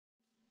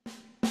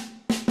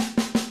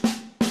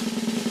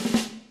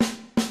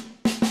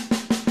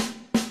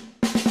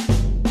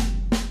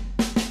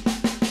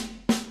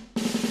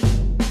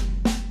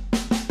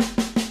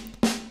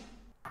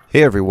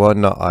Hey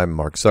everyone, I'm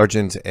Mark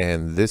Sargent,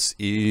 and this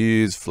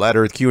is Flat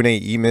Earth Q&A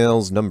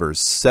emails number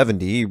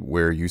 70,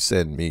 where you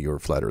send me your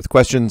Flat Earth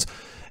questions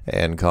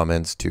and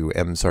comments to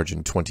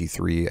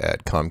msargent23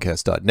 at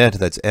comcast.net.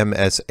 That's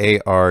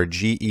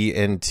MSARGENT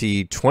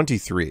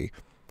 23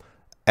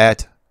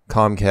 at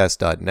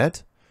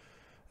comcast.net,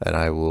 and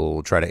I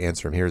will try to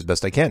answer them here as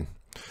best I can.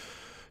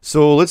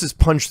 So let's just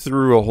punch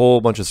through a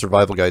whole bunch of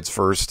survival guides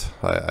first.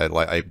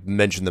 I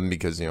mentioned them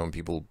because, when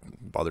people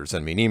bother to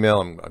send me an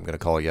email, I'm going to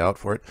call you out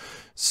for it.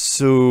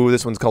 So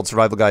this one's called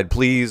Survival Guide,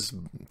 Please.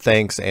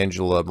 Thanks,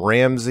 Angela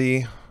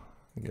Ramsey.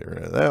 Get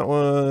rid of that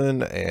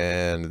one.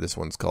 And this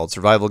one's called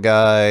Survival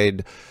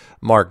Guide.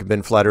 Mark,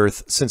 been Flat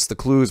Earth since the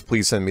clues.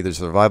 Please send me the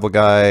survival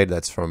guide.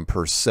 That's from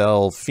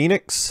Purcell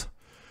Phoenix.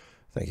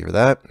 Thank you for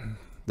that.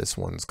 This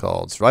one's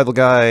called Survival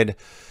Guide.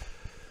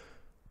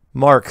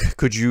 Mark,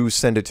 could you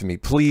send it to me,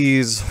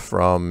 please?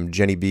 From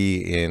Jenny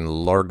B. in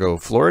Largo,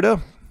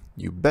 Florida.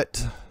 You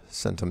bet.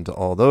 Sent them to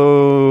all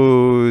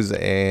those.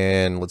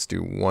 And let's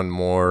do one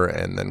more,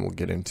 and then we'll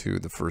get into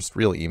the first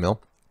real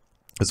email.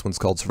 This one's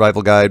called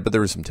Survival Guide, but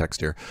there is some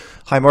text here.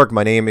 Hi, Mark.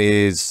 My name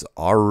is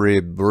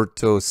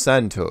Ariberto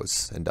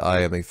Santos, and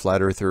I am a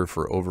flat earther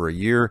for over a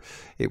year.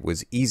 It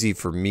was easy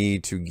for me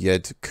to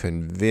get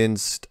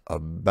convinced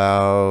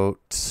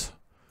about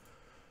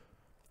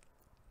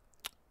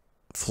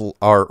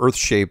our Earth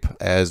shape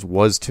as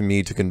was to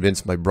me to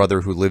convince my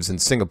brother who lives in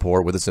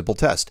Singapore with a simple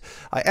test.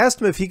 I asked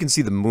him if he can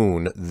see the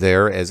moon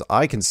there as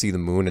I can see the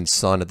moon and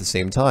sun at the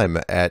same time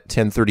at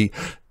 10:30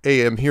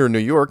 a.m. here in New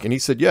York, and he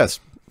said yes.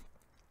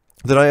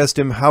 Then I asked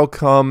him how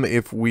come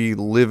if we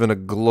live in a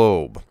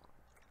globe.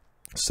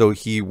 So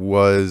he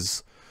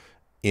was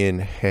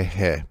in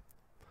hehe.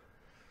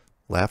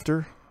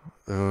 Laughter?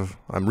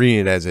 I'm reading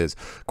it as is.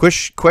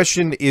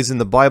 Question is, in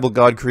the Bible,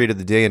 God created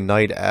the day and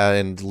night,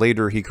 and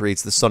later he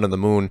creates the sun and the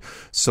moon.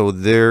 So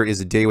there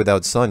is a day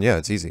without sun. Yeah,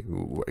 it's easy.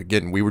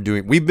 Again,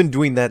 we've been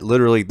doing that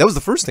literally. That was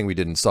the first thing we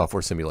did in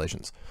software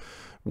simulations,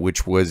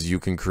 which was you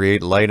can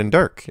create light and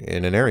dark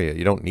in an area.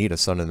 You don't need a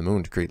sun and the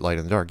moon to create light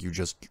and dark. You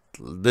just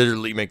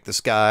literally make the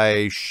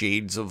sky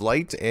shades of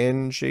light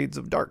and shades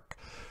of dark.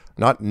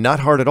 Not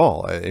hard at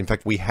all. In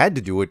fact, we had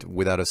to do it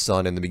without a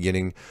sun in the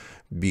beginning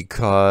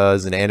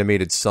because an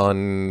animated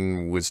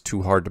sun was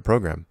too hard to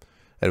program.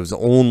 And it was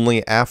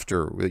only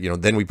after,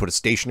 then we put a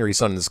stationary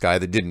sun in the sky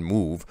that didn't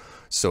move,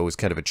 so it was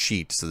kind of a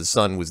cheat. So the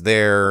sun was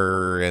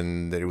there,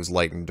 and it was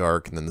light and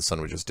dark, and then the sun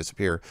would just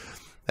disappear.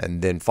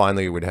 And then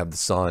finally we'd have the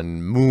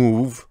sun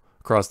move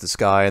across the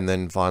sky, and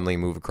then finally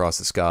move across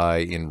the sky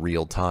in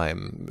real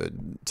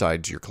time,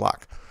 tied to your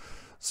clock.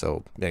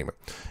 So anyway,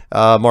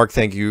 Mark,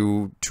 thank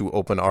you to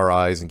open our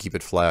eyes and keep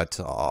it flat.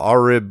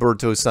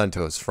 Ariberto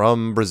Santos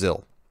from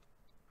Brazil.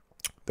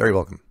 Very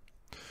welcome.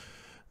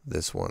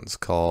 This one's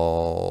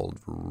called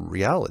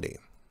Reality.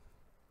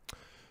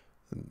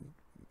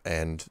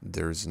 And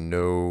there's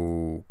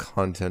no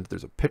content.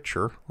 There's a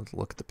picture. Let's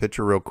look at the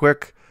picture real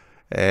quick.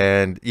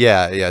 And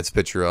yeah, it's a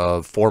picture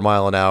of 4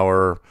 mile an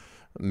hour,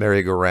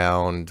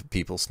 merry-go-round,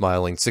 people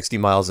smiling, 60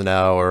 miles an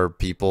hour,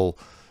 people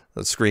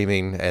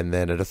screaming, and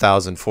then at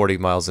 1,040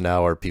 miles an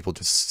hour, people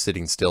just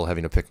sitting still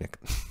having a picnic.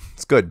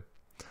 It's good.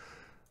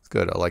 It's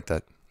good. I like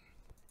that.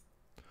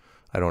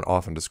 I don't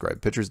often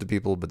describe pictures to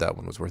people, but that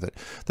one was worth it.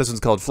 This one's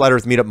called Flat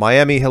Earth Meetup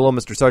Miami. Hello,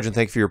 Mr. Sargent.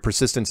 Thank you for your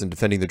persistence in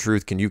defending the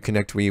truth. Can you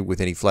connect me with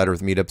any Flat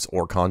Earth meetups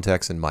or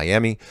contacts in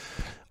Miami?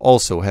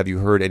 Also, have you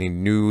heard any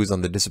news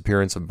on the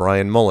disappearance of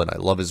Brian Mullen? I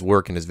love his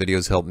work, and his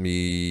videos help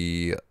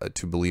me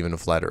to believe in a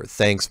flat Earth.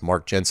 Thanks,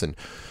 Mark Jensen.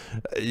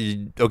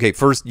 Okay,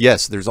 first,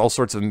 yes, there's all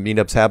sorts of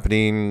meetups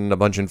happening, a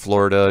bunch in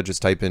Florida.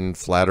 Just type in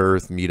Flat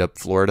Earth Meetup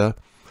Florida,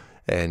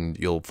 and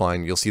you'll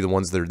see the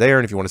ones that are there.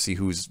 And if you want to see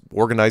who's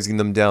organizing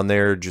them down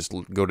there, just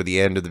go to the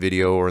end of the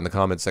video or in the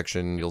comment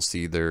section. You'll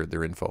see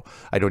their info.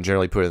 I don't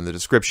generally put it in the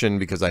description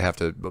because I have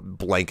to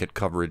blanket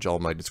coverage all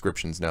my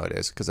descriptions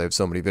nowadays because I have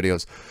so many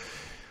videos.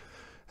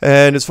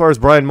 And as far as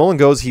Brian Mullen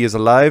goes, he is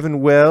alive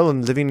and well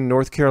and living in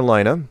North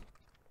Carolina.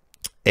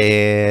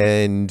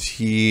 And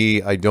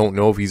I don't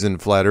know if he's in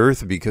Flat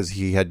Earth because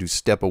he had to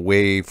step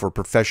away for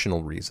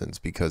professional reasons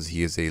because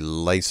he is a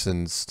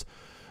licensed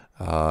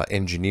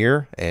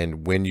engineer.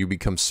 And when you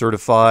become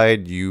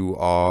certified, you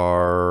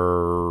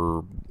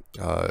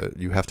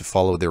have to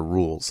follow their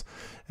rules.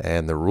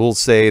 And the rules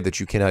say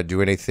that you cannot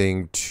do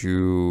anything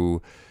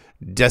to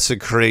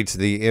desecrate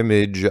the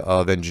image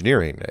of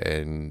engineering.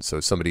 And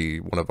so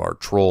one of our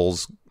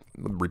trolls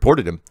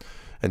reported him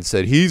and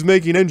said, he's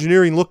making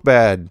engineering look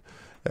bad.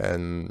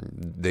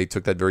 And they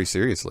took that very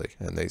seriously.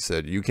 And they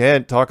said, you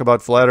can't talk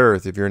about Flat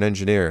Earth if you're an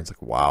engineer. It's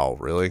like, wow,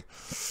 really?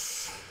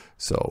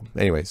 So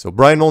anyway, so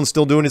Brian Mullen's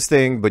still doing his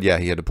thing, but yeah,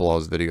 he had to pull all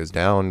his videos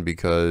down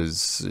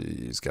because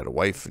he's got a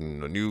wife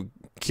and a new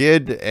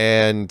kid,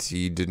 and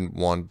he didn't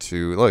want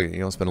to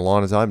spend a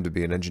lot of time to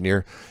be an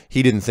engineer.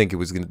 He didn't think it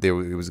was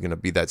gonna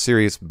be that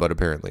serious, but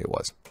apparently it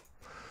was.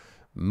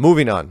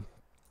 Moving on.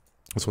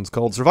 This one's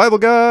called Survival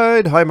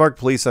Guide. Hi, Mark.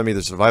 Please send me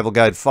the Survival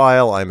Guide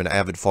file. I'm an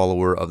avid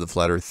follower of the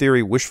Flat Earth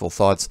theory. Wishful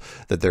thoughts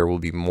that there will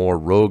be more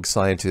rogue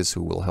scientists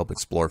who will help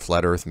explore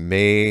Flat Earth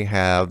may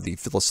have the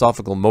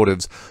philosophical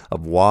motives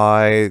of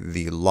why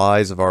the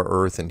lies of our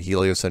Earth and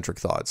heliocentric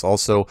thoughts.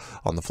 Also,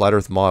 on the Flat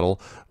Earth model,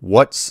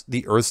 what's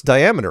the Earth's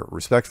diameter?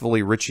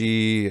 Respectfully,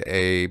 Richie,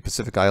 a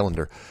Pacific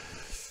Islander.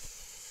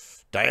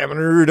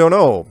 Diameter, don't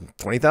know.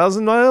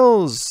 20,000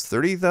 miles?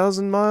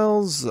 30,000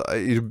 miles?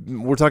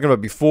 We're talking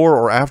about before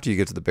or after you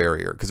get to the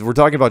barrier. Because if we're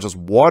talking about just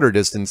water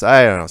distance,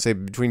 I don't know, say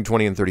between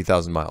 20 and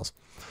 30,000 miles.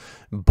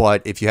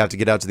 But if you have to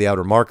get out to the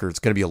outer marker, it's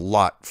going to be a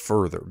lot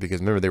further. Because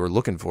remember, they were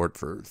looking for it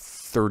for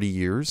 30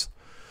 years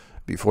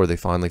before they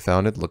finally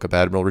found it. Look up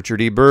Admiral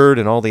Richard E. Byrd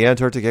and all the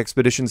Antarctic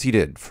expeditions he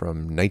did from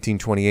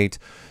 1928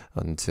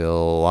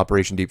 until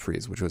Operation Deep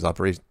Freeze, which was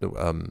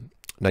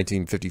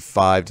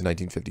 1955 to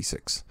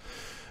 1956.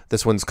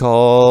 This one's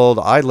called,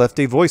 I left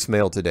a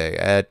voicemail today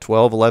at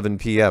 12:11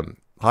 p.m.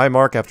 Hi,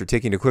 Mark. After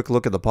taking a quick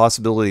look at the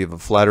possibility of a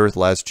flat Earth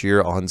last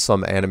year on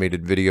some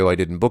animated video I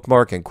didn't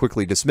bookmark and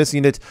quickly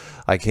dismissing it,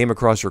 I came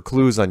across your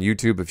clues on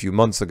YouTube a few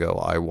months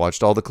ago. I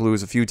watched all the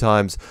clues a few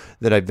times,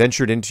 then I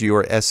ventured into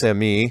your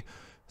SME,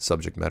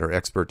 subject matter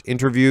expert,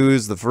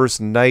 interviews. The first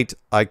night,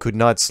 I could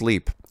not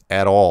sleep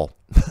at all.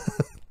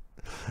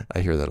 I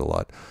hear that a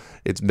lot.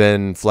 It's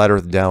been flat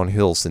Earth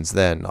downhill since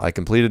then. I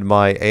completed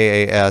my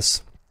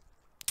AAS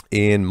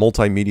in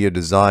multimedia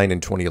design in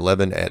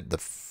 2011 at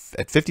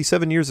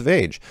 57 years of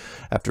age.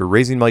 After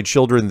raising my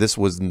children, this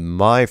was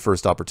my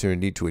first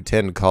opportunity to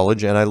attend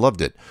college, and I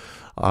loved it.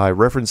 I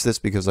reference this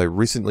because I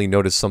recently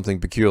noticed something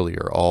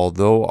peculiar.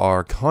 Although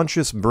our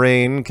conscious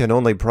brain can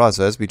only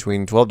process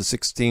between 12 to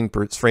 16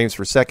 frames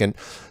per second,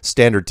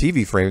 standard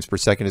TV frames per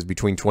second is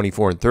between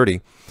 24 and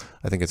 30.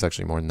 I think it's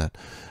actually more than that.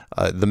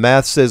 The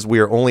math says we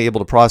are only able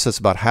to process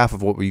about half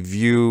of what we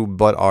view,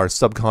 but our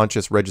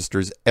subconscious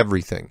registers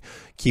everything.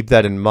 Keep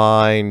that in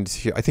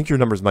mind. I think your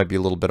numbers might be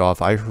a little bit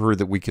off. I heard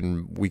that we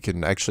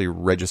can actually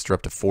register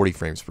up to 40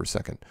 frames per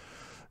second.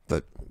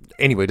 But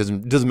anyway,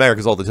 it doesn't matter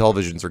because all the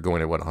televisions are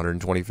going at, what,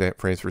 120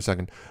 frames per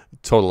second?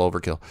 Total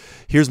overkill.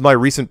 Here's my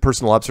recent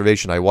personal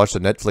observation. I watched a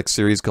Netflix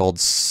series called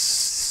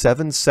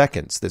 7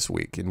 Seconds this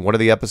week. In one of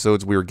the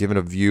episodes, we were given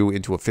a view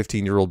into a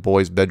 15-year-old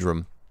boy's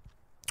bedroom.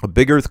 A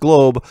big Earth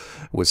globe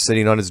was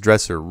sitting on his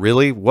dresser.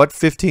 Really? What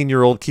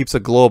 15-year-old keeps a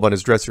globe on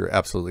his dresser?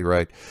 Absolutely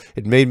right.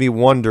 It made me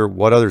wonder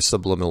what other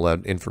subliminal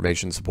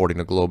information supporting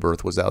a globe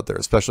Earth was out there,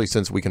 especially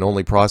since we can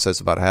only process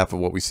about half of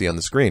what we see on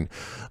the screen.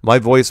 My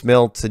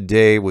voicemail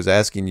today was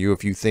asking you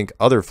if you think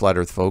other flat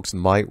Earth folks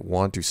might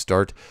want to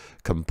start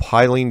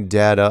compiling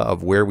data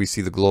of where we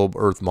see the globe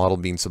Earth model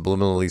being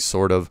subliminally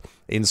sort of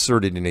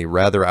inserted in a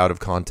rather out of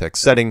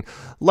context setting,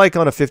 like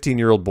on a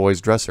 15-year-old boy's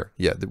dresser.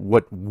 Yeah,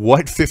 what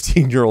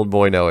 15-year-old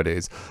boy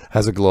nowadays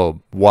has a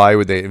globe? Why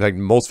would they? In fact,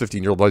 most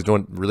 15-year-old boys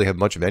don't really have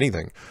much of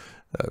anything.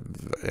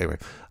 Anyway,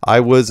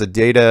 I was a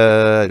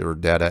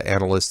data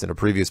analyst in a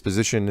previous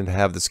position and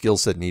have the skill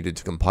set needed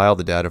to compile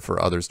the data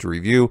for others to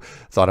review.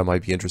 Thought it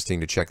might be interesting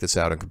to check this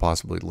out and could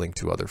possibly link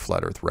to other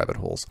flat Earth rabbit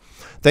holes.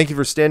 Thank you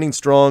for standing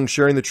strong,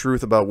 sharing the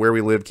truth about where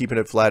we live, keeping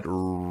it flat.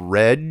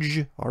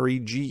 Reg,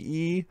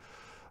 R-E-G-E,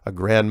 a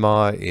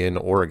grandma in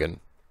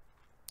Oregon.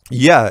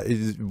 Yeah,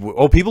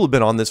 people have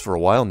been on this for a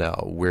while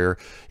now, where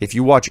if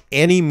you watch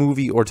any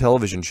movie or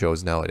television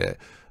shows nowadays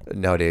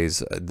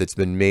that's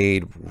been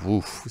made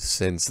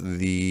since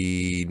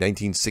the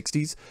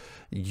 1960s,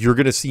 you're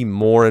going to see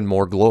more and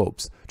more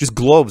globes. Just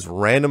globes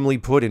randomly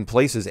put in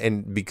places,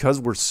 and because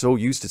we're so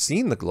used to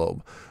seeing the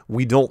globe,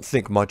 we don't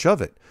think much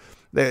of it.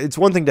 It's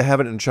one thing to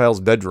have it in a child's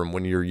bedroom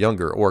when you're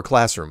younger, or a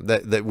classroom.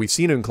 That we've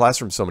seen it in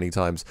classrooms so many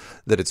times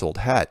that it's old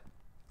hat.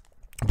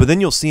 But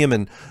then you'll see them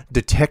in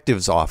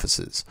detectives'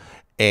 offices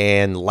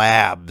and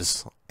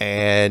labs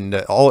and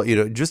all,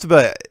 just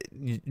about,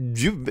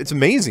 it's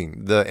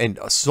amazing. And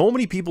so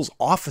many people's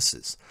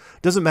offices,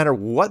 doesn't matter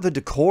what the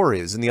decor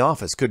is in the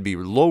office, could be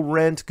low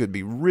rent, could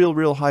be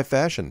real high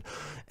fashion,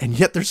 and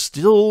yet there's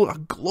still a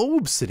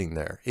globe sitting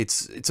there.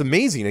 It's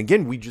amazing.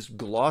 Again, we just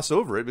gloss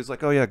over it. It's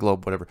like, oh yeah,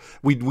 globe, whatever.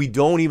 We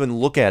don't even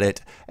look at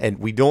it, and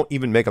we don't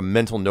even make a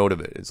mental note of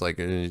it. It's like,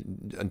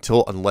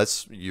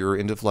 unless you're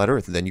into flat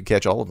Earth, then you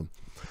catch all of them.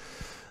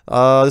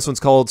 This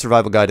one's called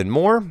Survival Guide and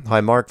More.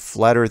 Hi, Mark.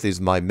 Flat Earth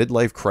is my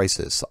midlife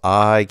crisis.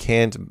 I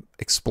can't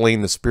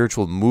explain the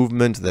spiritual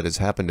movement that has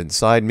happened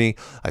inside me.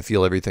 I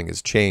feel everything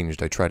has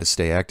changed. I try to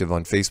stay active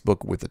on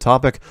Facebook with the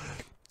topic,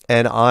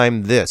 and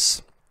I'm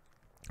this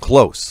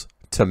close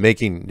to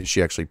making,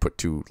 she actually put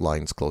two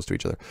lines close to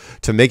each other,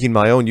 to making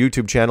my own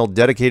YouTube channel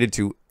dedicated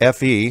to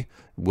FE,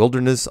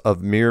 Wilderness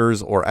of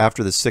Myres, or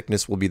After the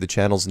Sickness will be the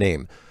channel's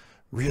name.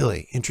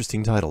 Really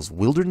interesting titles.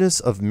 Wilderness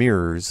of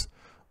Myres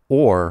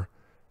or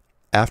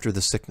After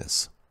the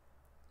Sickness.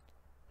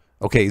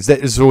 Okay,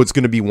 so it's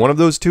going to be one of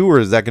those two, or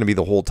is that going to be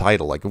the whole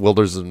title, like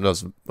Wilderness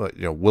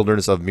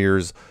of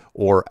Myres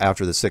or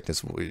After the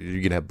Sickness?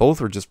 You're going to have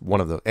both, or just one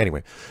of those?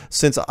 Anyway,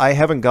 since I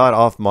haven't got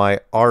off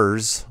my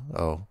R's,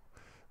 oh,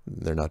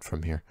 they're not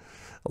from here,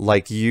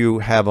 like you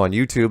have on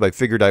YouTube, I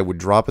figured I would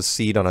drop a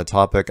seed on a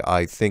topic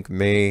I think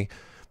may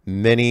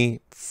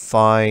many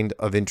find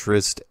of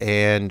interest,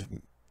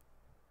 and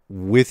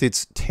with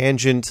its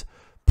tangent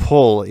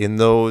pull in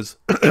those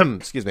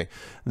excuse me,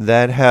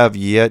 that have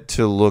yet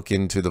to look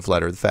into the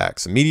flat earth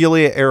facts.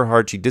 Amelia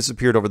Earhart, she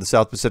disappeared over the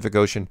South Pacific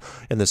Ocean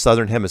in the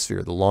southern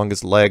hemisphere, the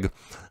longest leg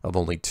of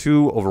only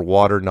 2 over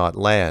water, not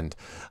land.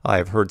 I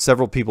have heard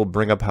several people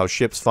bring up how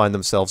ships find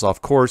themselves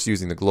off course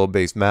using the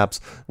globe-based maps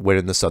when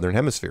in the southern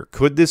hemisphere.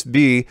 Could this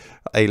be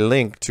a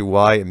link to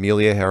why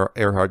Amelia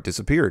Earhart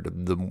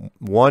disappeared? The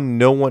one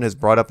no one has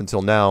brought up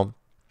until now.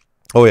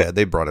 Oh yeah,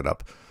 they brought it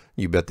up.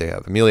 You bet they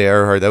have. Amelia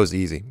Earhart, that was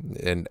easy.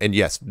 And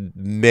yes,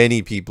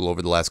 many people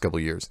over the last couple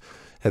of years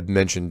have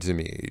mentioned to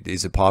me,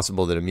 is it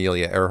possible that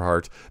Amelia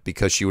Earhart,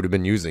 because she would have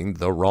been using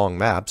the wrong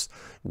maps,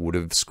 would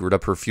have screwed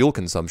up her fuel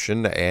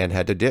consumption and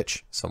had to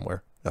ditch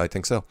somewhere? I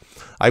think so.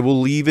 I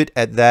will leave it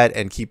at that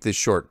and keep this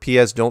short.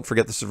 P.S. Don't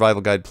forget the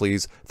survival guide,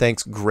 please.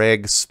 Thanks,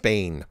 Greg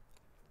Spain.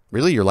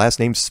 Really? Your last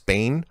name's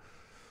Spain?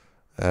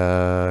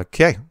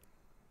 Okay.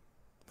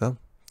 Well,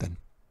 then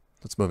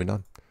let's move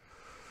on.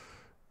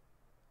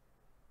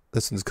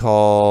 This one's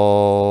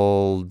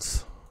called,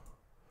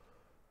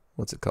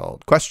 what's it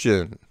called?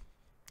 Question.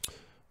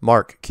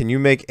 Mark, can you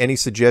make any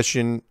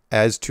suggestion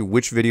as to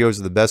which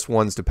videos are the best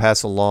ones to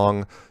pass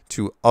along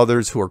to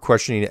others who are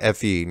questioning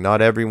FE?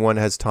 Not everyone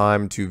has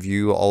time to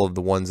view all of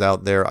the ones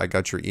out there. I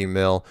got your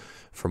email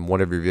from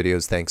one of your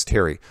videos. Thanks,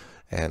 Terry.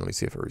 And let me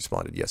see if I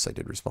responded. Yes, I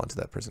did respond to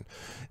that person.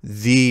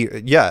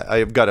 Yeah,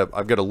 I've got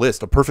a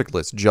list, a perfect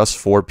list, just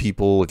for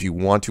people if you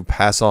want to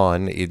pass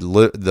on.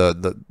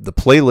 The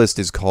playlist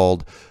is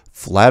called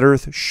Flat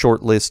Earth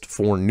Shortlist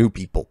for New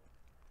People,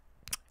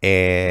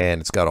 and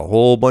it's got a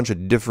whole bunch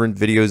of different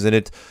videos in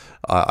it.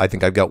 I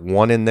think I've got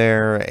one in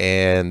there,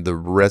 and the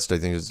rest I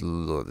think is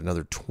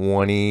another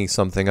 20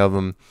 something of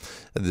them.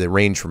 They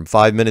range from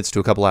 5 minutes to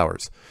a couple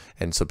hours,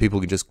 and so people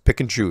can just pick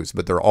and choose.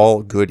 But they're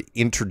all good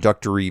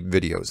introductory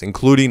videos,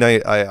 including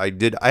I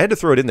had to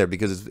throw it in there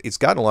because it's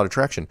gotten a lot of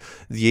traction.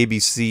 The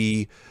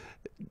ABC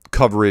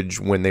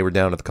coverage when they were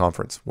down at the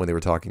conference, when they were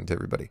talking to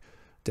everybody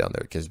down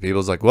there, because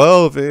people's like,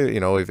 well, if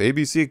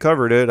ABC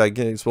covered it, I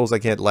suppose I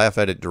can't laugh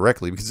at it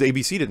directly because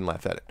ABC didn't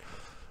laugh at it.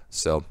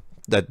 So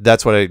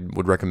that's what I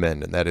would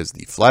recommend, and that is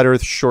the Flat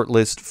Earth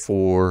Shortlist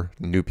for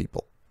New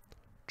People.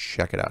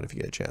 Check it out if you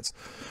get a chance.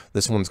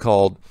 This one's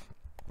called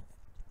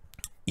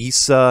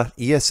ESA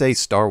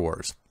Star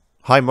Wars.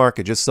 Hi Mark,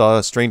 I just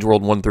saw Strange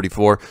World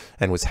 134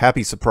 and was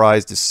happy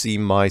surprised to see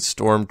my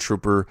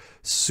Stormtrooper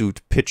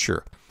suit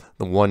picture.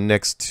 The one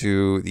next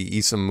to the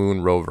ESA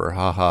Moon rover.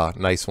 Haha,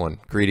 nice one.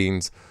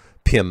 Greetings,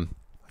 Pim.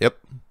 Yep.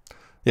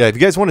 Yeah, if you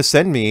guys want to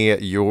send me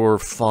your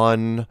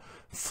fun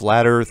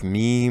Flat Earth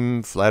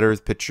meme, Flat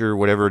Earth picture,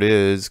 whatever it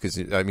is, because,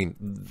 I mean,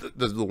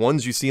 the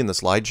ones you see in the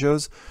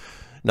slideshows,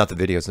 not the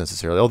videos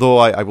necessarily, although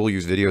I will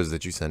use videos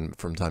that you send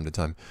from time to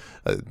time.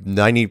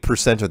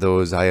 90% of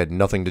those I had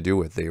nothing to do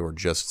with. They were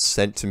just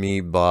sent to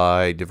me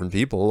by different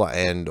people,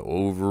 and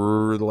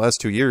over the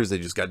last 2 years, they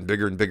just gotten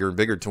bigger and bigger and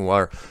bigger to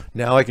where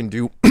now I can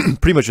do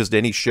pretty much just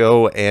any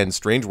show, and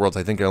Strange Worlds,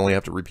 I think I only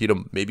have to repeat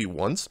them maybe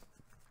once.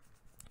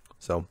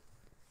 So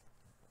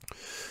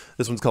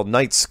this one's called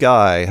Night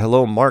Sky.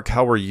 Hello, Mark.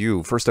 How are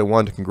you? First, I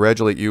wanted to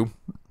congratulate you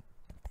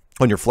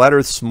on your Flat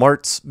Earth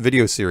Smarts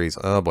video series.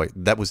 Oh boy,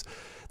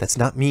 that's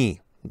not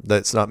me.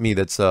 That's not me.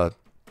 That's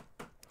AJC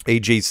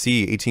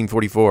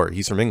 1844.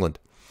 He's from England.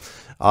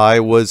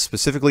 I was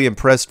specifically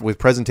impressed with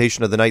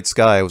presentation of the night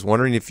sky. I was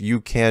wondering if you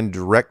can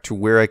direct to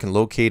where I can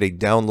locate a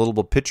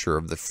downloadable picture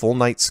of the full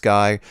night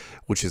sky,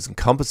 which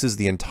encompasses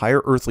the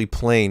entire earthly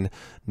plane,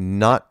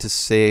 not to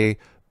say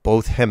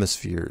both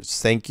hemispheres.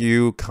 Thank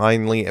you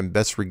kindly and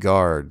best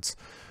regards.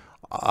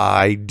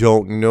 I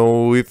don't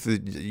know if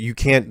you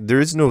can't, there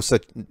is no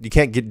such, you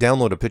can't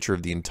download a picture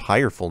of the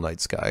entire full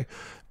night sky,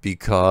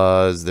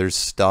 because there's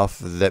stuff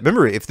that,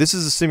 remember, if this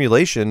is a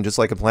simulation, just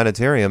like a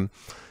planetarium,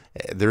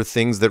 there are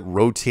things that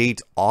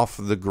rotate off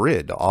the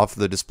grid, off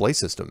the display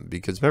system,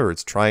 because remember,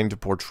 it's trying to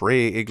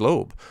portray a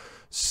globe.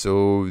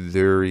 So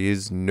there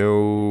is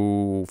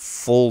no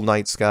full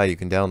night sky you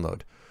can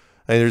download.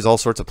 I mean, there's all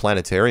sorts of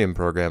planetarium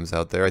programs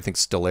out there. I think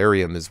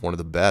Stellarium is one of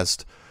the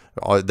best.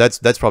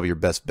 That's probably your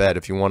best bet.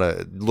 If you want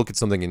to look at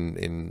something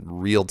in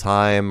real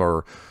time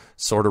or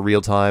sort of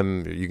real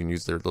time, you can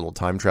use their little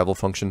time travel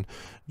function.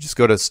 Just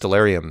go to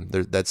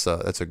Stellarium. That's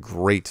a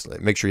great.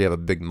 Make sure you have a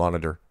big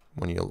monitor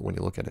when you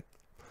look at it.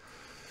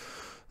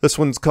 This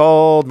one's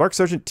called Mark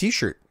Sargent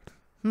T-shirt.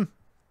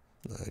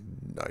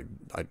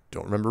 I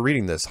don't remember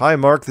reading this. Hi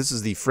Mark, this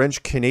is the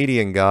French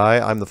Canadian guy.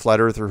 I'm the flat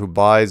earther who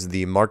buys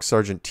the Mark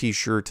Sargent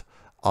T-shirt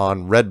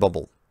on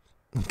Redbubble.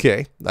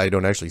 Okay, I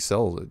don't actually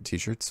sell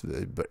T-shirts,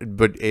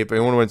 but if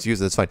anyone wants to use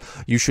it, that's fine.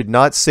 You should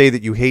not say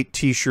that you hate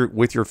T-shirt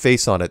with your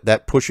face on it.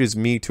 That pushes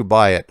me to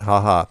buy it.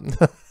 Haha.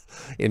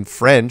 In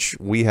French,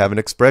 we have an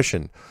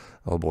expression.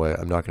 Oh boy,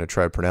 I'm not going to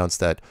try to pronounce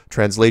that.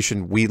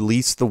 Translation: we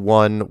lease the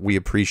one we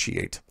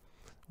appreciate.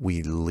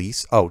 We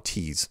lease. Oh,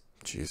 tease.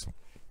 Jeez.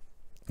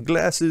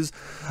 Glasses.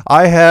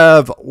 I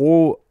have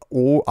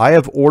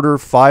ordered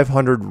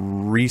 500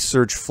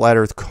 research flat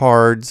Earth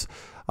cards.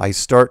 I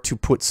start to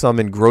put some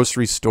in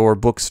grocery store,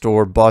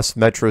 bookstore, bus,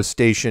 metro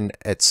station,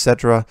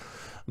 etc.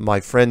 My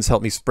friends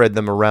help me spread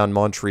them around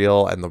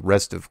Montreal and the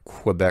rest of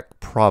Quebec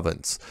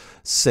province.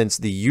 Since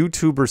the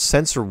YouTuber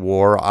censor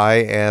war, I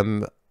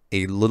am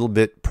a little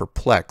bit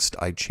perplexed.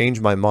 I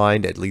changed my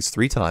mind at least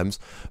 3 times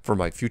for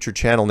my future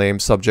channel name,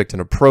 subject,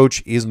 and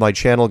approach. Is my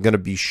channel going to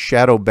be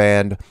shadow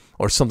banned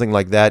or something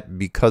like that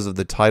because of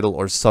the title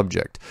or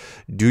subject?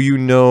 Do you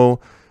know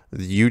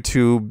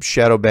YouTube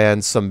shadow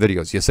bans some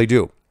videos? Yes, I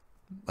do.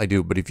 I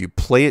do, but if you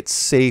play it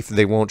safe,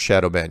 they won't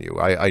shadow ban you.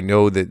 I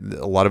know that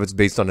a lot of it's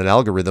based on an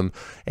algorithm,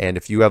 and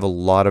if you have a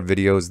lot of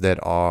videos that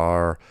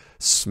are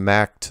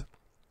smacked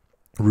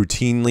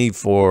routinely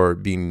for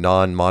being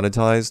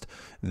non-monetized,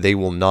 they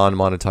will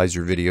non-monetize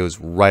your videos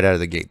right out of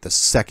the gate the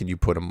second you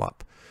put them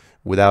up,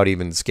 without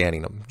even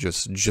scanning them.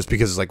 Just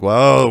because it's like,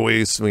 well,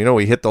 we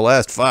hit the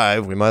last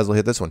 5, we might as well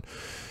hit this one.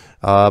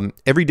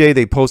 Every day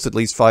they post at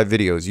least 5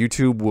 videos.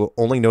 YouTube will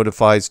only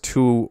notifies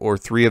 2 or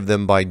 3 of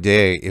them by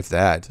day, if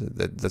that.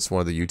 That's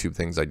one of the YouTube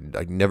things I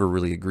never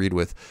really agreed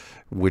with,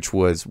 which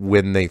was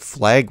when they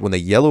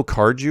yellow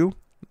card you,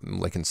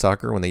 like in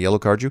soccer, when they yellow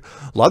card you,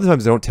 a lot of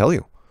times they don't tell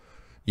you.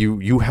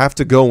 You have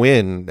to go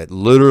in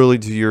literally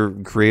to your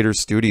creator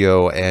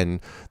studio, and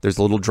there's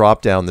a little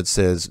drop down that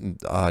says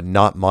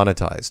not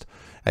monetized,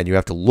 and you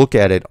have to look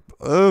at it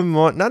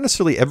not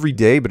necessarily every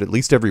day, but at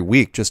least every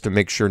week, just to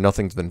make sure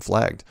nothing's been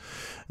flagged.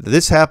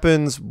 This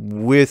happens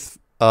with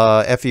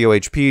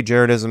FEOHP,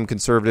 Jeranism,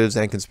 Conservatives,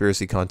 and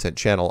Conspiracy Content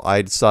Channel.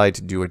 I decided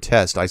to do a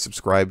test. I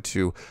subscribed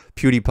to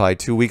PewDiePie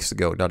 2 weeks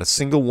ago. Not a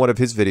single one of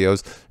his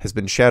videos has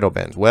been shadow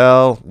banned.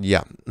 Well,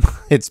 yeah,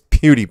 it's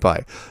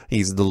PewDiePie.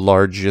 He's the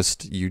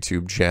largest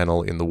YouTube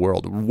channel in the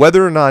world.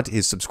 Whether or not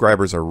his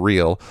subscribers are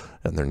real,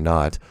 and they're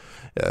not,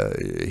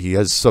 he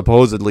has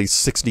supposedly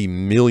 60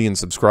 million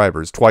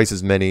subscribers, twice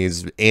as many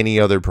as any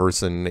other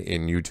person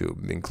in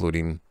YouTube,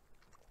 including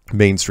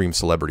mainstream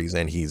celebrities,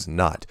 and he's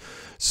not.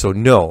 So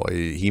no,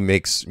 he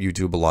makes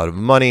YouTube a lot of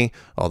money,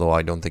 although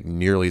I don't think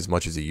nearly as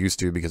much as he used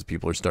to, because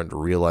people are starting to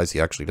realize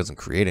he actually doesn't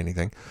create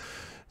anything.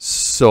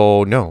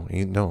 So no,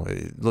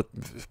 look,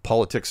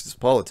 politics is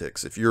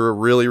politics. If you're a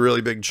really,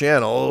 really big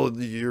channel,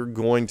 you're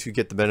going to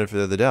get the benefit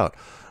of the doubt.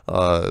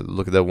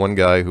 Look at that one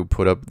guy who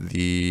put up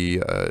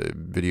the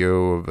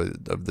video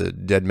of the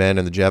dead man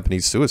in the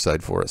Japanese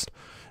suicide forest.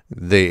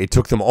 It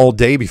took them all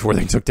day before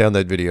they took down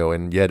that video,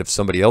 and yet if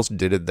somebody else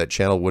did it, that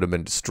channel would have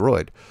been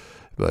destroyed.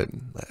 But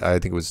I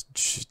think it was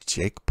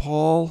Jake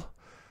Paul,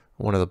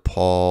 one of the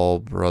Paul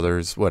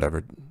brothers,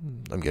 whatever.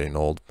 I'm getting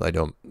old. I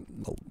don't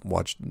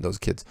watch those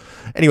kids.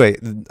 Anyway,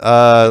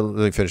 let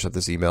me finish up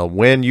this email.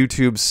 When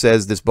YouTube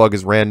says this bug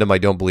is random, I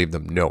don't believe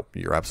them. No,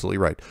 you're absolutely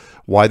right.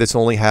 Why this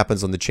only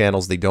happens on the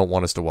channels they don't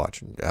want us to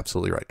watch.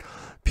 Absolutely right.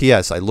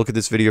 P.S. I look at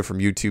this video from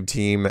YouTube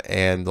team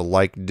and the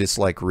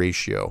like-dislike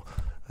ratio.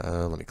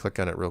 Let me click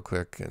on it real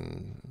quick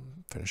and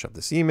finish up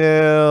this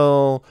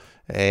email.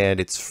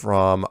 And it's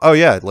from, oh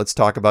yeah, let's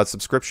talk about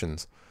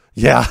subscriptions.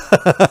 Yeah.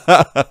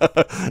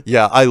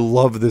 Yeah, I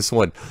love this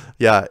one.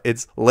 Yeah,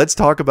 it's let's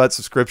talk about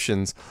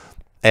subscriptions.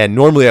 And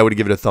normally I would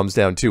give it a thumbs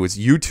down too. It's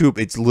YouTube.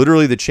 It's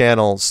literally the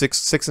channel,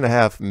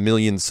 6.5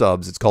 million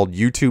subs. It's called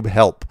YouTube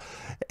Help.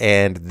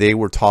 And they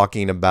were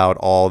talking about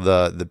all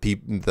the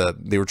people,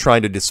 they were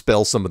trying to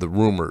dispel some of the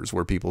rumors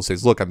where people say,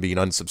 look, I'm being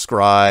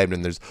unsubscribed,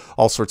 and there's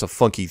all sorts of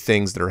funky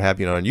things that are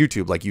happening on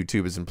YouTube, like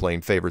YouTube isn't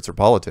playing favorites or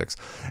politics.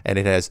 And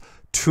it has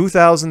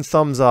 2,000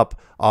 thumbs up,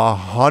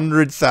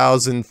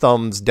 100,000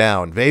 thumbs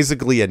down,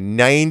 basically a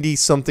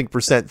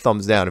 90-something%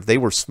 thumbs down. If they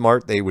were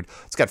smart, they would,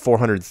 it's got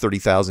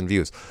 430,000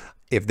 views.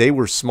 If they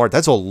were smart,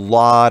 that's a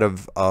lot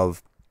of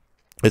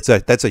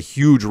that's a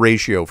huge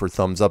ratio for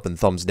thumbs up and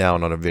thumbs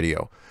down on a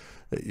video.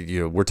 You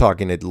know, we're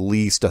talking at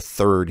least a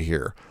third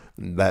here.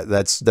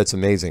 That's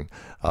amazing.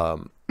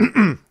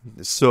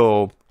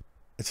 So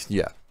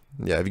yeah.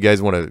 If you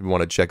guys want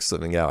to check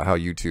something out, how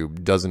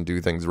YouTube doesn't do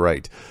things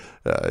right,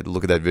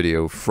 look at that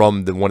video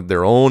from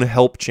their own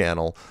help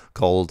channel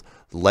called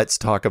Let's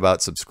Talk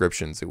About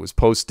Subscriptions. It was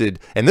posted,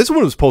 and this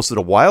one was posted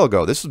a while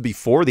ago. This was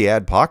before the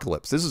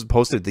adpocalypse. This was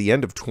posted at the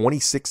end of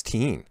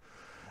 2016.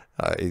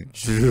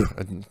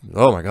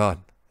 Oh my God.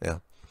 Yeah.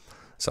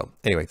 So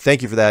anyway,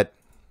 thank you for that.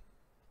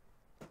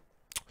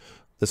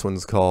 This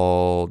one's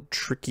called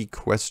Tricky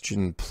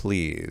Question,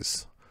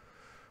 Please.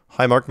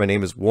 Hi, Mark. My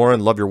name is Warren.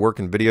 Love your work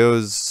and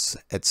videos,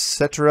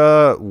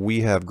 etc.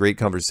 We have great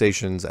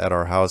conversations at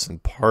our house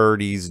and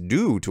parties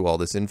due to all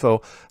this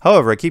info.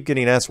 However, I keep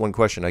getting asked one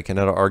question. I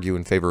cannot argue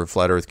in favor of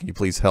flat Earth. Can you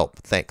please help?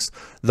 Thanks.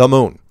 The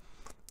moon.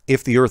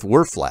 If the Earth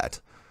were flat,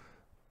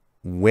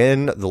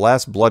 when the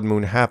last blood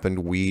moon happened,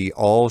 we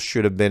all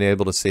should have been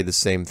able to say the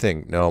same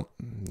thing. No,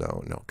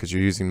 because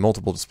you're using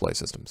multiple display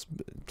systems.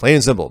 Plain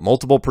and simple,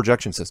 multiple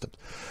projection systems.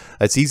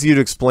 It's easier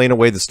to explain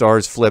away the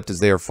stars flipped as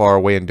they are far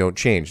away and don't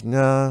change.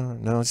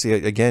 No, see,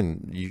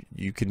 again,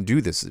 you can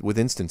do this with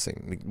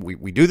instancing.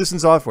 We do this in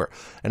software.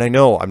 And I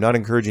know I'm not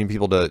encouraging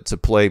people to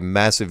play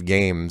massive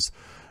games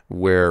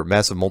where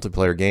massive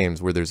multiplayer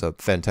games where there's a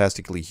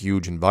fantastically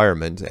huge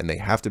environment and they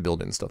have to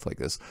build in stuff like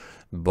this.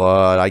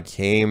 But I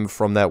came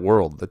from that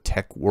world, the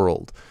tech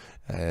world.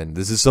 And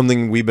this is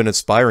something we've been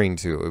aspiring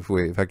to.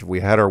 In fact, if we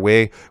had our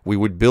way, we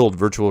would build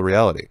virtual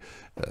reality.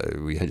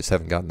 We just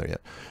haven't gotten there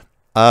yet.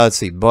 Let's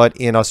see. But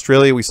in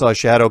Australia, we saw a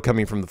shadow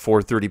coming from the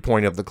 4:30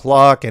 point of the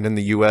clock. And in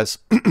the U.S.,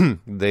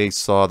 they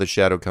saw the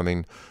shadow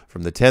coming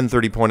from the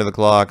 10:30 point of the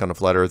clock. On a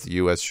flat Earth, the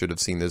U.S. should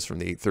have seen this from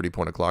the 8:30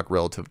 point of the clock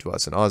relative to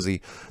us in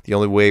Aussie. The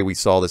only way we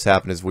saw this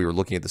happen is we were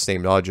looking at the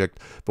same object,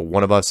 but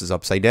one of us is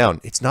upside down.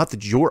 It's not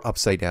that you're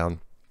upside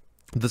down.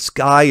 The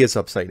sky is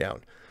upside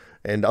down.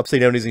 And upside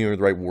down isn't even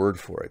the right word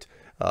for it.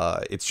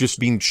 It's just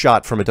being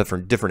shot from a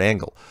different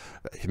angle.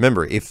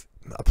 Remember, if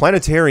a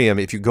planetarium,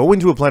 if you go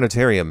into a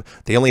planetarium,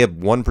 they only have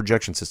one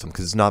projection system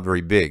because it's not very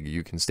big.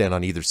 You can stand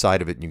on either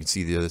side of it and you can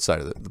see the other side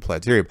of the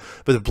planetarium.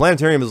 But the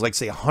planetarium is like,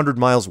 say, 100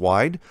 miles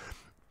wide.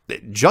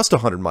 Just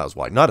 100 miles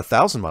wide, not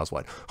 1,000 miles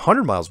wide.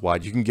 100 miles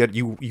wide, you can get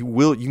you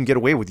can get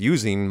away with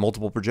using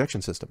multiple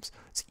projection systems.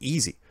 It's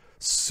easy,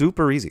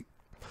 super easy.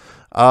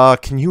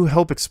 Can you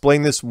help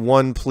explain this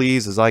one,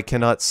 please, as I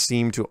cannot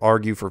seem to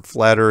argue for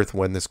flat Earth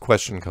when this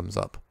question comes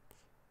up.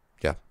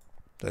 Yeah,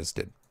 I just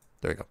did.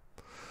 There you go.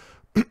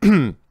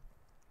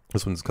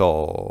 This one's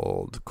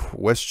called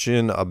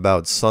Question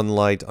About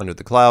Sunlight Under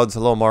the Clouds.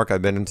 Hello, Mark.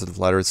 I've been into the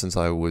flat Earth since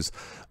I was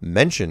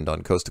mentioned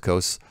on Coast to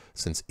Coast,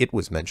 since it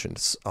was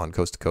mentioned on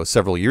Coast to Coast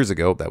several years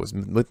ago. That was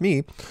with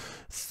me.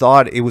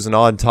 Thought it was an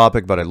odd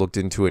topic, but I looked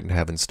into it and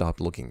haven't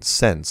stopped looking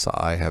since.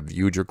 I have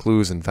viewed your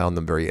clues and found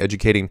them very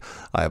educating.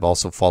 I have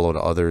also followed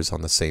others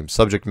on the same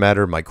subject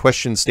matter. My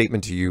question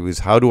statement to you is,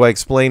 how do I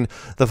explain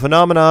the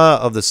phenomena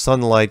of the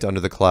sunlight under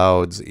the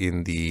clouds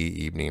in the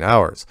evening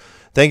hours?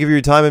 Thank you for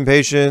your time and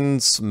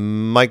patience,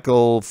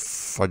 Michael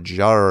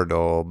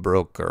Fajardo,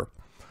 broker.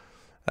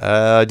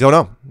 I don't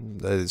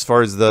know. As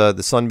far as the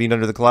sun being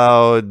under the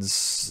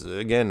clouds,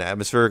 again,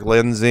 atmospheric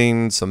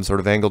lensing, some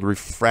sort of angled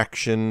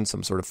refraction,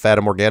 some sort of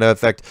Fata Morgana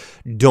effect.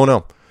 Don't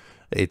know.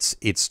 It's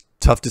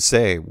tough to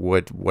say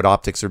what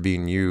optics are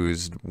being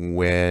used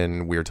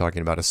when we're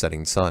talking about a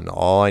setting sun.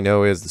 All I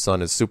know is the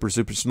sun is super,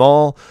 super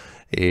small.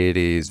 It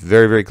is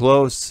very, very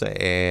close,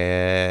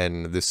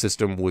 and the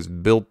system was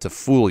built to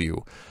fool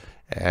you.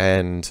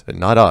 And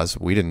not us,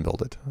 we didn't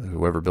build it.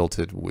 Whoever built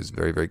it was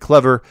very, very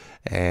clever,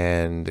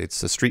 and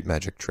it's a street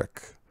magic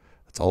trick.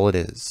 That's all it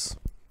is.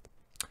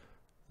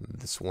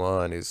 This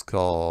one is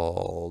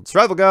called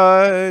Survival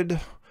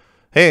Guide.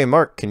 Hey,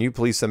 Mark, can you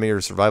please send me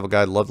your survival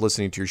guide? Love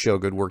listening to your show.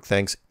 Good work.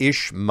 Thanks.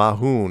 Ish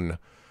Mahoon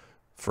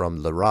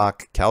from La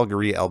Rock,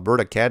 Calgary,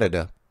 Alberta,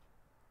 Canada.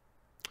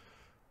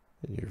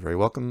 You're very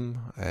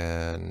welcome.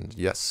 And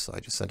yes,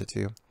 I just sent it to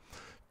you.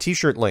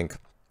 T-shirt link.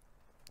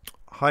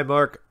 Hi,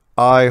 Mark.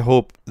 I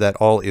hope that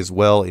all is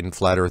well in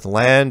Flat Earth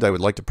land. I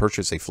would like to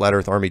purchase a Flat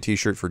Earth Army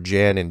t-shirt for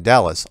Jan in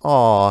Dallas.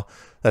 Aw,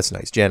 that's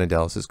nice. Jan in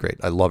Dallas is great.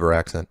 I love her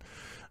accent.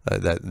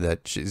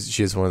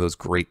 She has one of those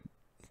great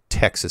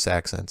Texas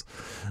accents.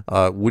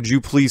 Would you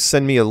please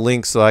send me a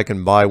link so I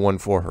can buy one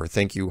for her?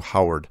 Thank you,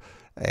 Howard.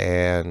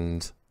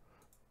 And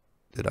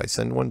did I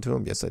send one to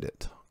him? Yes, I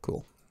did.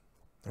 Cool.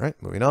 All right,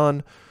 moving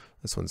on.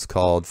 This one's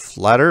called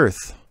Flat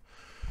Earth.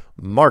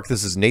 Mark,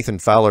 this is Nathan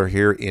Fowler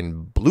here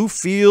in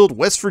Bluefield,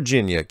 West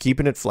Virginia,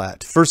 keeping it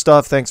flat. First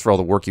off, thanks for all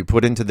the work you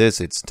put into this.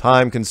 It's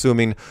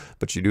time-consuming,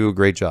 but you do a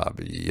great job.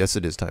 Yes,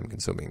 it is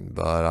time-consuming,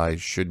 but I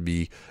should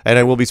be, and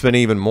I will be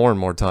spending even more and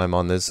more time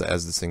on this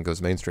as this thing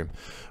goes mainstream.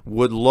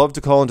 Would love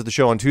to call into the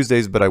show on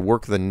Tuesdays, but I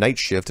work the night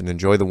shift and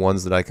enjoy the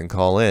ones that I can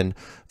call in.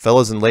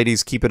 Fellas and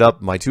ladies, keep it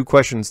up. My two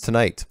questions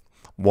tonight.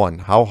 1.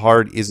 How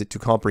hard is it to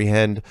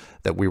comprehend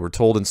that we were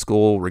told in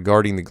school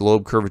regarding the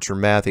globe curvature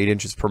math, 8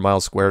 inches per mile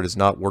squared is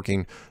not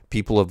working?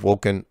 People have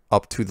woken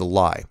up to the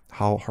lie.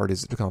 How hard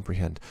is it to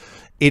comprehend?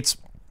 It's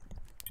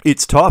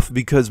tough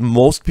because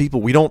most people,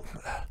 we don't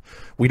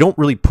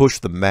really push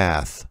the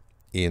math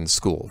in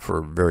school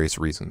for various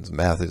reasons.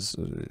 Math is,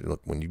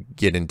 look, when you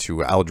get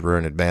into algebra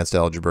and advanced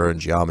algebra and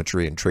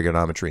geometry and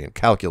trigonometry and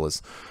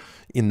calculus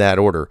in that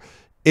order,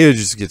 it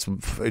just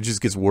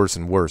gets worse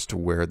and worse to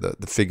where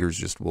the figures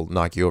just will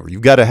knock you over.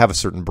 You've got to have a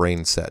certain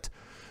brain set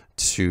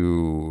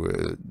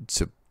to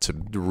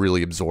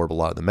really absorb a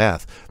lot of the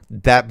math.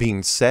 That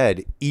being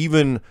said,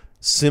 even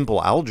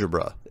simple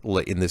algebra,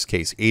 in this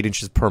case, 8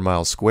 inches per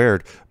mile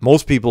squared,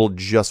 most people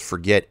just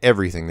forget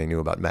everything they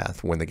knew about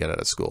math when they get out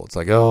of school. It's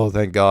like, oh,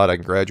 thank God I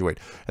can graduate.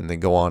 And they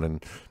go on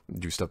and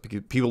do stuff.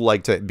 People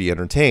like to be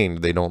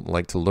entertained. They don't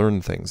like to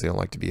learn things. They don't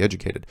like to be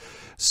educated.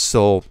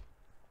 So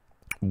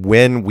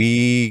when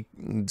we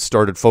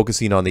started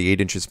focusing on the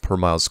 8 inches per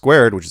mile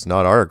squared, which is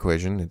not our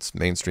equation, it's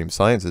mainstream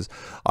sciences,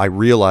 I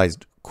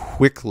realized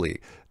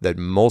quickly that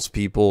most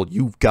people,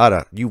 you've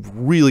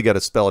really got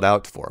to spell it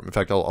out for them. In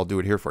fact, I'll do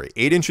it here for you.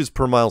 8 inches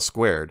per mile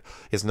squared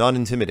is not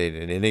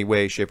intimidating in any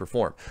way, shape, or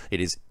form. It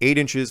is 8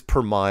 inches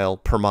per mile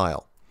per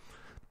mile.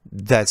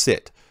 That's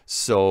it.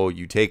 So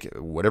you take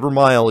whatever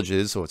mileage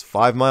is, so it's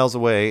 5 miles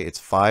away, it's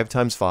 5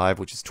 times 5,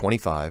 which is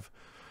 25.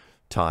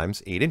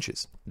 times 8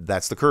 inches.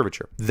 That's the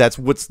curvature. That's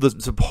what's the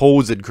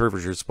supposed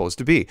curvature is supposed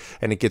to be.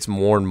 And it gets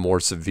more and more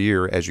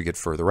severe as you get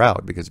further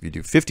out, because if you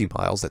do 50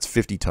 miles, that's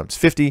 50 times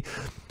 50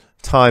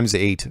 times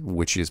 8,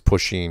 which is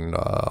pushing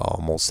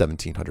almost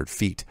 1,700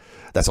 feet.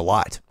 That's a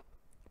lot.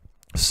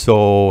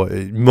 So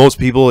most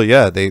people,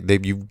 yeah,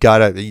 you've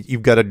got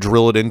to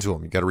drill it into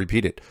them. You got to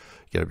repeat it.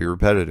 You got to be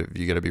repetitive.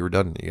 You got to be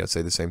redundant. You got to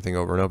say the same thing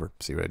over and over.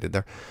 See what I did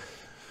there?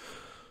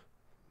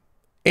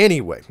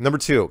 Anyway, number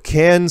 2,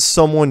 can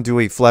someone do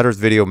a flat Earth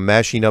video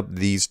mashing up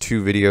these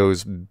 2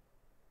 videos,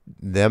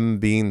 them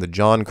being the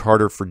John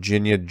Carter,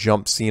 Virginia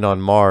jump scene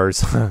on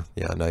Mars,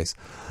 yeah, nice,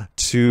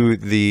 to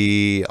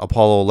the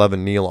Apollo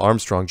 11 Neil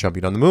Armstrong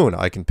jumping on the moon?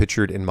 I can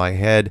picture it in my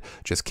head,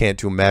 just can't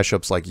do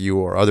mashups like you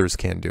or others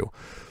can do.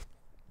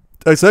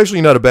 It's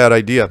actually not a bad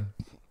idea.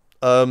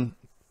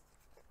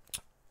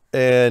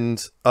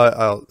 And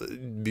I'll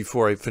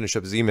before I finish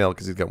up his email,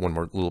 because he's got one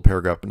more little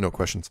paragraph, but no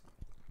questions.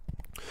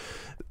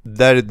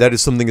 That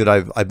is something that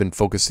I've been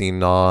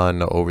focusing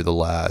on over the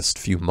last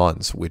few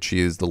months, which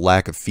is the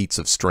lack of feats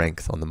of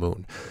strength on the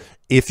moon.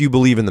 If you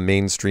believe in the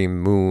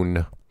mainstream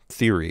moon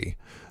theory,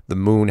 the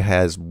moon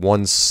has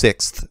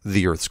 1/6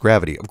 the Earth's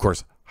gravity. Of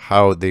course,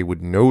 how they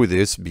would know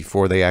this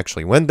before they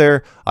actually went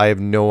there, I have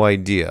no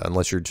idea,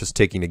 unless you're just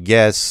taking a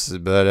guess.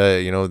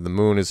 But you know, the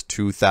moon is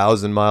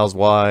 2,000 miles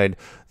wide.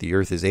 The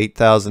Earth is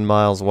 8,000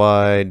 miles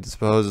wide,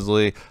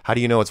 supposedly. How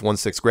do you know it's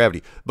 1/6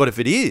 gravity? But if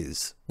it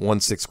is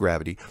 1/6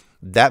 gravity,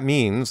 that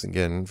means,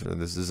 again,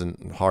 this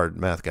isn't hard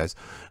math, guys,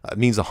 it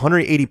means a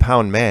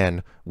 180-pound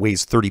man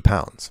weighs 30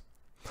 pounds.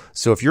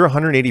 So if you're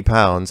 180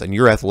 pounds and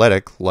you're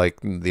athletic,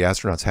 like the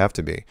astronauts have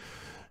to be,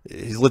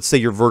 let's say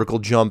your vertical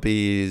jump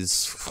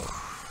is,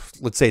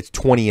 let's say it's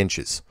 20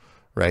 inches,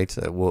 right?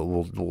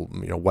 You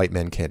know, white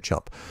men can't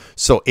jump.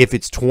 So if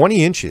it's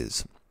 20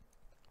 inches,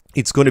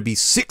 it's going to be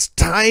 6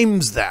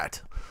 times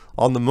that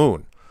on the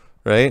moon,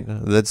 right?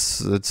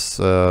 That's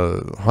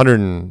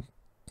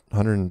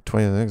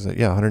 120,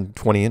 yeah,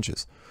 120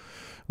 inches,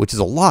 which is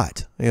a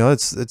lot. You know,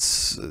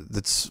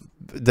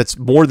 that's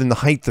more than the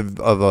height of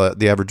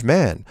the average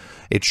man.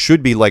 It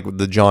should be like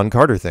the John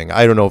Carter thing.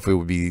 I don't know if it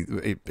would be.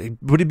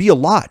 Would it be a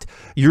lot?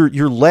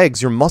 Your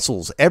legs, your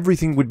muscles,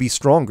 everything would be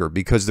stronger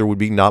because there would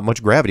be not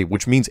much gravity,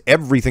 which means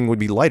everything would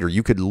be lighter.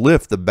 You could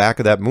lift the back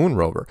of that moon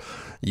rover.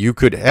 You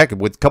could, heck,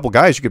 with a couple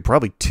guys, you could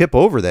probably tip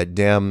over that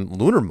damn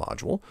lunar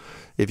module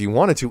if you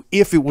wanted to,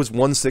 if it was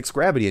 1/6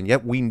 gravity, and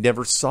yet we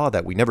never saw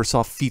that. We never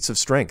saw feats of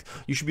strength.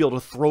 You should be able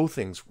to throw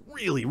things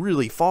really,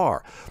 really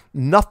far.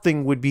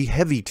 Nothing would be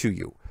heavy to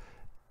you.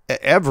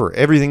 Ever.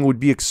 Everything would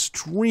be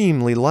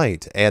extremely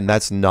light, and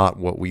that's not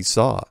what we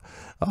saw.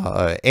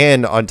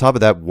 And on top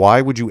of that,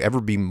 why would you ever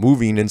be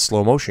moving in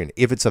slow motion?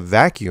 If it's a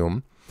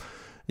vacuum,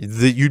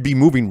 you'd be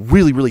moving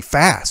really, really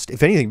fast,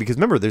 if anything, because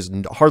remember, there's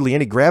hardly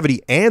any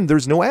gravity and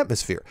there's no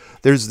atmosphere.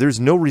 There's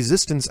no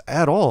resistance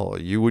at all.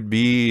 You would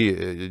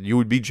be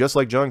just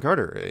like John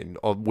Carter,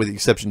 with the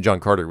exception John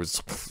Carter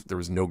there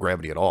was no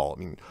gravity at all. I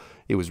mean,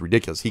 it was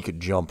ridiculous. He could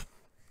jump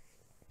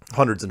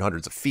hundreds and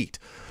hundreds of feet.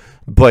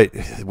 But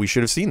we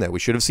should have seen that. We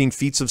should have seen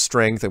feats of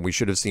strength, and we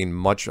should have seen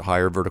much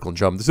higher vertical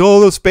jumps. Oh,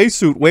 the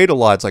spacesuit weighed a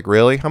lot. It's like,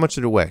 really? How much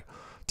did it weigh?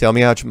 Tell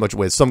me how much it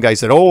weighs. Some guy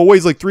said, oh, it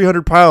weighs like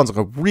 300 pounds. I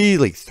go,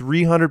 really?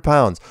 300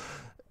 pounds?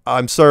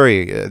 I'm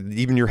sorry.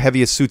 Even your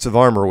heaviest suits of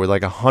armor were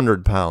like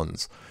 100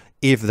 pounds.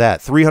 If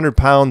that. 300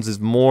 pounds is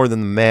more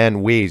than the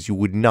man weighs. You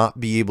would not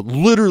be able,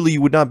 literally,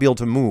 you would not be able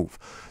to move.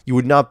 You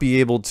would not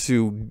be able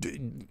to,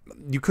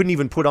 you couldn't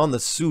even put on the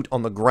suit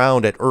on the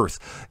ground at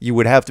Earth. You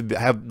would have to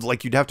have,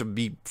 like, you'd have to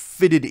be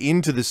fitted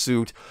into the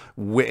suit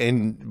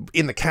in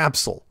the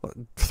capsule.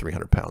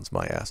 300 pounds,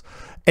 my ass.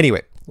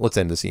 Anyway, let's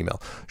end this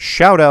email.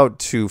 Shout out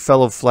to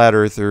fellow flat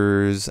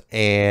earthers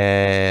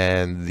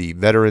and the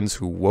veterans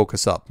who woke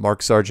us up.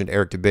 Mark Sargent,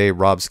 Eric DeBay,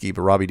 Rob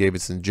Skiba, Robbie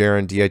Davidson,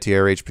 Jaron,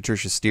 DITRH,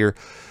 Patricia Steer,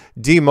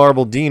 D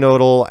Marble, D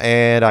Nodal,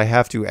 and I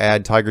have to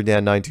add Tiger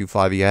Dan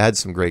 925. He had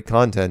some great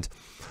content.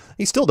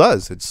 He still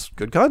does. It's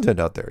good content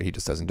out there. He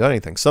just hasn't done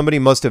anything. Somebody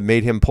must have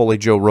made him pull a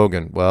Joe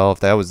Rogan. Well, if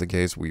that was the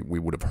case, we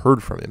would have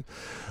heard from him.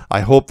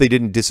 I hope they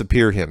didn't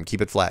disappear him.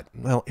 Keep it flat.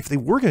 Well, if they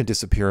were going to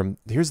disappear him,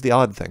 here's the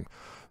odd thing.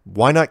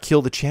 Why not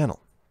kill the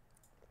channel?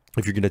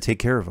 If you're going to take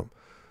care of him,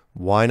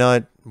 why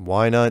not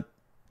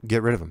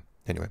get rid of him?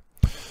 Anyway,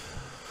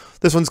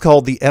 this one's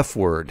called the F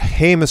Word.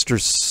 Hey,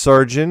 Mr.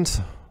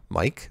 Sargent.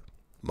 Mike?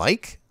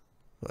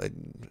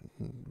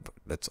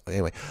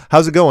 Anyway,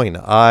 how's it going?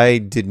 I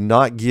did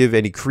not give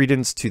any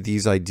credence to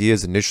these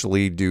ideas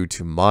initially due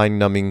to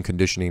mind-numbing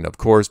conditioning, of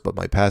course, but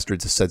my pastor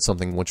said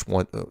something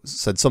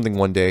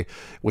one day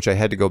which I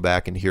had to go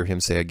back and hear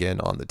him say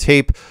again on the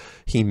tape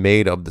he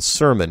made of the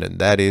sermon, and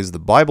that is, the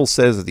Bible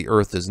says that the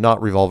earth does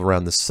not revolve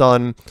around the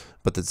sun,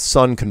 but the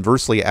sun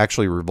conversely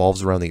actually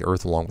revolves around the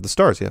earth along with the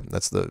stars. Yeah,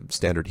 that's the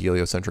standard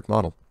heliocentric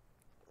model.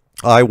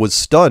 I was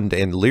stunned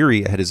and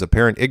leery at his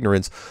apparent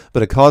ignorance,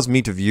 but it caused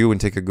me to view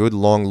and take a good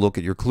long look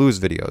at your clues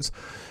videos.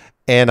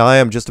 And I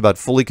am just about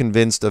fully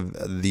convinced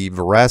of the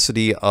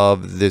veracity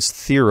of this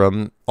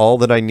theorem. All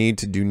that I need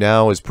to do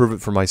now is prove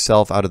it for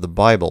myself out of the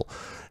Bible.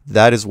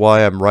 That is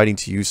why I'm writing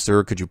to you,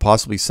 sir. Could you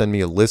possibly send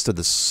me a list of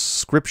the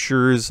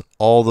scriptures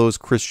all those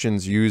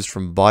Christians use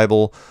from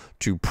Bible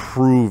to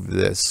prove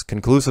this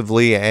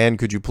conclusively, and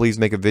could you please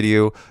make a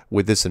video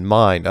with this in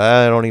mind?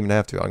 I don't even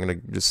have to. I'm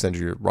going to just send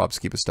you Rob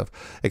Skiba stuff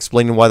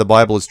explaining why the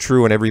Bible is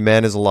true and every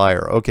man is a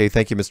liar. Okay,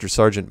 thank you, Mr.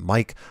 Sargent.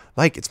 Mike,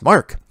 it's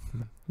Mark.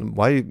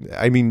 Why?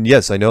 I mean,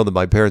 yes, I know that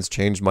my parents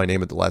changed my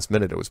name at the last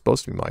minute. It was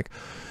supposed to be Mike.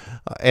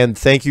 And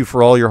thank you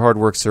for all your hard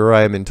work, sir.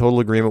 I am in total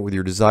agreement with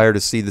your desire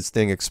to see this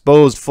thing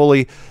exposed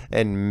fully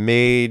and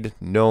made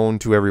known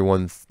to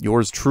everyone.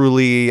 Yours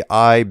truly,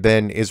 I,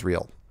 Ben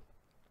Israel.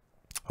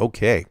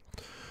 Okay.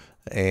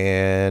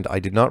 And I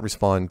did not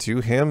respond to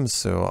him,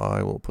 so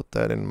I will put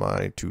that in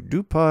my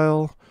to-do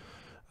pile,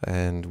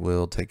 and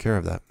we'll take care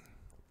of that.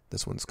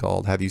 This one's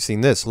called, Have You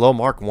Seen This? Hello,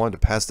 Mark. Wanted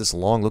to pass this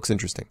along. Looks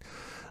interesting.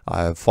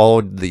 I've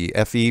followed the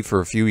FE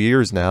for a few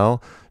years now.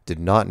 Did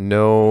not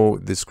know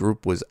this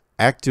group was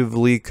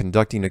actively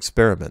conducting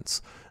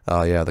experiments.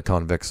 Yeah, the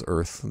convex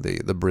Earth,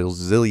 the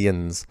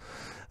Brazilians.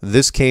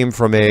 This came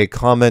from a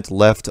comment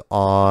left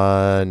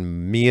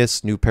on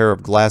Myres' New Pair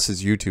of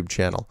Glasses YouTube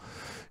channel.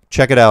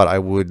 Check it out. I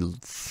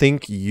would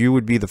think you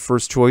would be the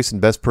first choice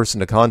and best person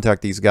to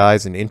contact these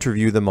guys and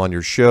interview them on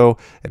your show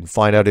and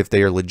find out if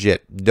they are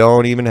legit.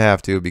 Don't even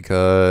have to,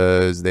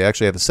 because they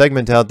actually have a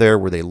segment out there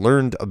where they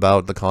learned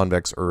about the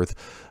convex Earth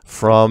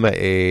from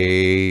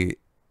a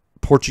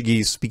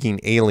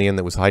Portuguese-speaking alien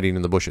that was hiding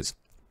in the bushes.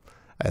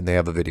 And they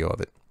have a video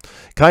of it.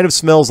 Kind of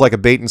smells like a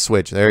bait and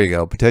switch. There you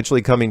go.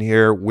 Potentially coming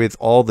here with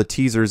all the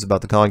teasers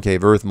about the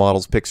concave Earth,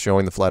 models, pics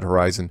showing the flat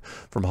horizon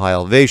from high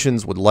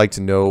elevations. Would like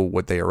to know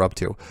what they are up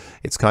to.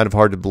 It's kind of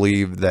hard to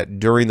believe that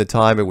during the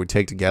time it would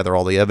take to gather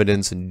all the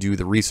evidence and do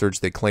the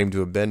research they claim to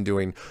have been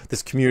doing,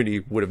 this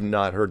community would have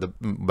not heard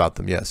about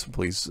them. Yes,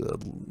 please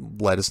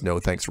let us know.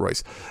 Thanks,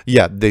 Royce.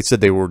 Yeah, they said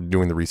they were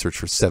doing the research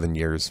for 7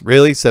 years.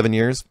 Really? 7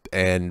 years?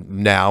 And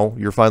now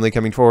you're finally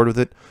coming forward with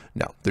it?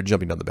 No, they're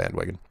jumping on the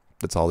bandwagon.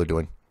 That's all they're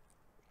doing.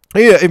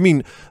 Yeah, I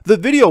mean, the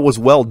video was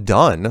well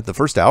done. The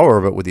first hour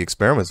of it with the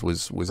experiments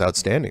was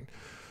outstanding,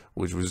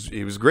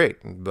 it was great.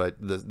 But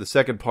the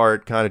second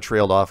part kind of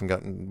trailed off and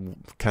got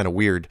kind of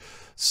weird.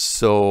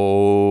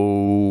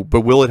 So,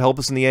 but will it help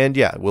us in the end?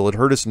 Yeah. Will it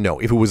hurt us? No.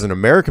 If it was an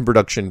American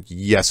production,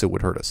 yes, it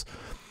would hurt us.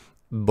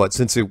 But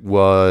since it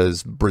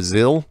was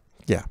Brazil,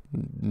 yeah,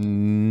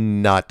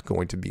 not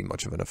going to be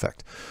much of an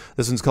effect.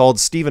 This one's called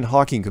Stephen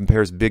Hawking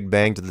Compares Big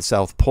Bang to the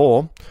South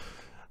Pole.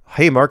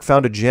 Hey, Mark,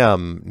 found a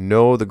gem.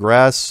 No, the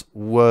Grass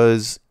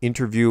was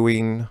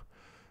interviewing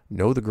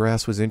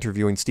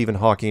Stephen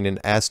Hawking and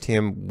asked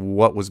him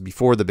what was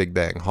before the Big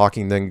Bang.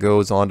 Hawking then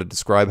goes on to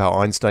describe how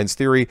Einstein's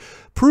theory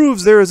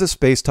proves there is a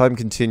space-time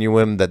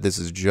continuum, that this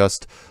is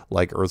just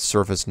like Earth's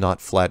surface,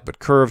 not flat but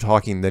curved.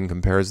 Hawking then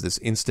compares this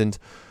instant,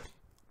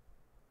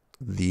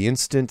 the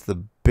instant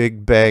the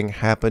Big Bang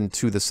happened,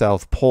 to the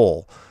South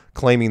Pole,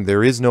 claiming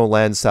there is no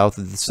land south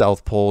of the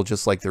South Pole,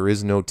 just like there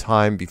is no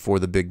time before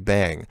the Big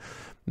Bang.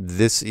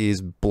 This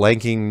is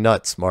blanking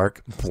nuts,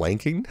 Mark.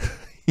 Blanking?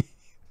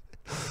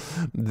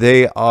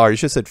 They are, you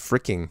should have said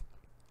fricking.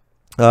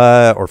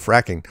 Or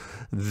fracking.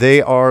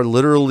 They are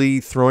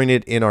literally throwing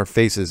it in our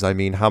faces. I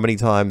mean, how many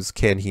times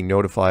can he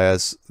notify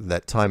us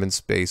that time and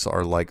space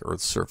are like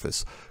Earth's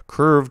surface?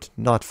 Curved,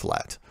 not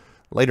flat.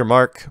 Later,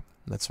 Mark.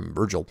 That's from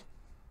Virgil.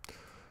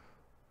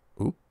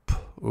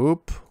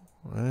 Oop.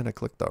 And I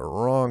clicked the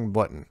wrong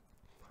button.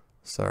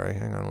 Sorry,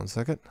 hang on one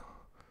second.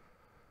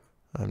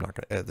 I'm not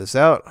going to edit this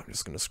out. I'm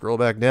just going to scroll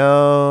back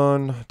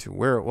down to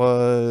where it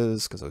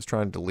was, because I was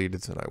trying to delete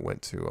it and I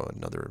went to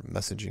another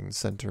messaging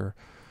center.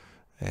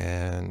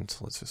 And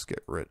let's just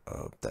get rid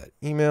of that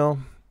email.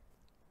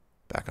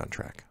 Back on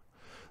track.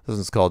 This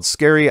one's called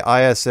Scary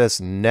ISS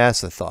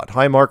NASA Thought.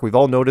 Hi, Mark. We've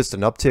all noticed an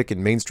uptick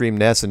in mainstream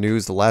NASA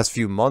news the last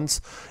few months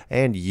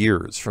and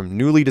years, from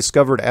newly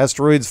discovered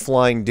asteroids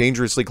flying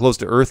dangerously close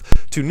to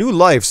Earth to new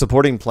life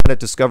supporting planet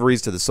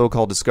discoveries to the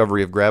so-called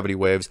discovery of gravity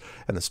waves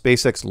and the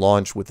SpaceX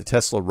launch with the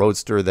Tesla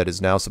Roadster that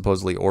is now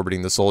supposedly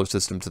orbiting the solar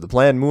system to the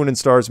planned Moon and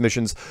Stars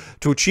missions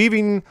to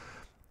achieving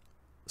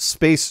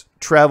space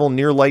travel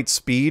near light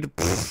speed.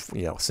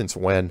 Since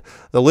when?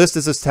 The list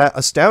is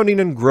astounding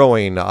and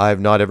growing. I've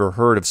not ever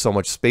heard of so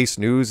much space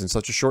news in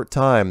such a short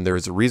time. There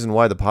is a reason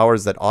why the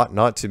powers that ought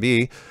not to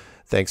be,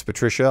 thanks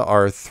Patricia,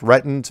 are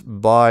threatened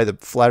by the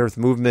Flat Earth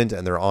movement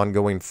and their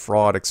ongoing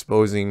fraud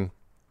exposing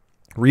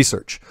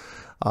research.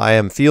 I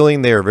am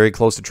feeling they are very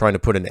close to trying to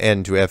put an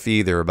end to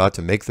FE. They're about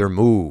to make their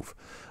move.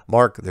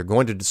 Mark, they're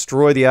going to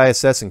destroy the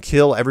ISS and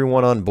kill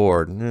everyone on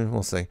board.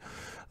 We'll see.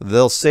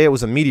 They'll say it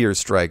was a meteor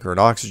strike or an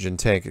oxygen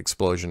tank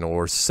explosion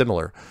or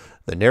similar.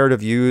 The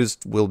narrative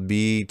used will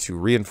be to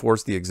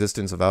reinforce the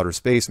existence of outer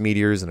space,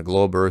 meteors, and a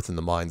globe Earth in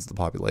the minds of the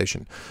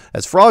population.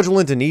 As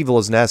fraudulent and evil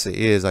as NASA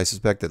is, I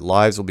suspect that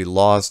lives will be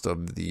lost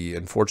of the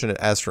unfortunate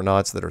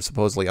astronauts that are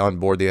supposedly on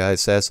board the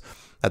ISS.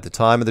 at the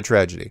time of the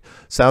tragedy.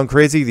 Sound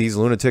crazy? These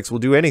lunatics will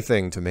do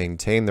anything to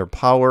maintain their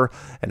power,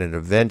 and an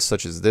event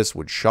such as this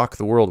would shock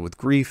the world with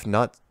grief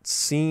not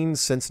seen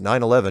since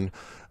 9/11.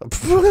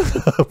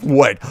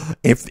 What?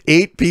 If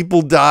 8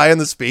 people die on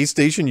the space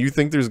station, you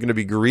think there's going to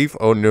be grief?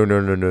 Oh, no, no,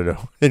 no, no,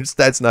 no.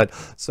 That's not...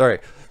 Sorry.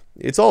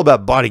 It's all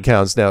about body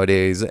counts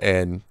nowadays,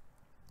 and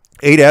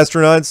 8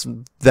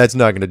 astronauts, that's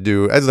not going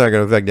to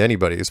affect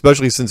anybody,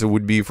 especially since it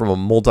would be from a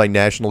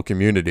multinational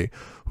community.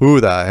 Who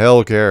the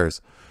hell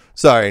cares?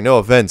 Sorry, no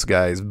offense,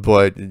 guys,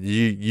 but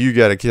you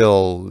got to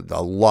kill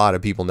a lot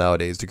of people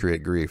nowadays to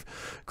create grief.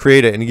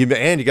 Create it, and you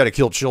got to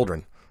kill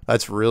children.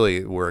 That's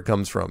really where it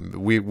comes from.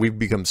 We've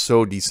become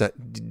so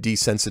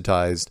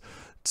desensitized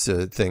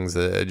to things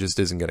that it just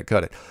isn't going to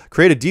cut it.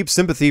 Create a deep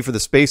sympathy for the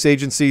space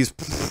agencies.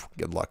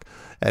 Good luck.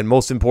 And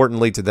most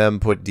importantly to them,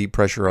 put deep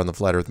pressure on the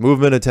Flat Earth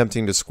movement,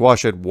 attempting to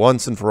squash it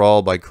once and for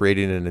all by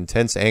creating an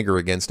intense anger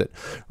against it.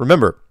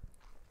 Remember,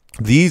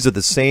 these are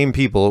the same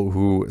people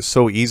who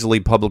so easily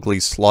publicly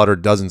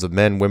slaughtered dozens of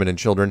men, women, and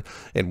children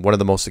in one of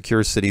the most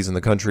secure cities in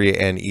the country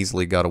and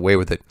easily got away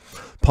with it.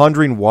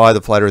 Pondering why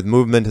the Flat Earth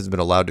movement has been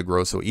allowed to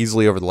grow so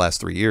easily over the last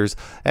 3 years,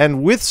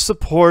 and with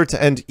support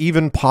and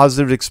even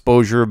positive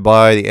exposure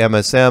by the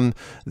MSM,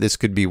 this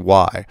could be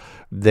why.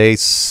 They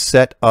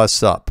set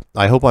us up.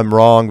 I hope I'm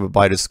wrong, but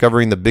by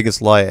discovering the biggest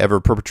lie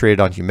ever perpetrated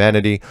on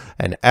humanity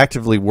and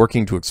actively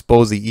working to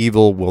expose the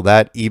evil, will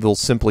that evil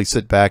simply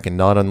sit back and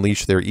not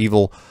unleash their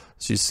evil?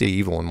 Let's just say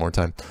evil one more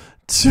time.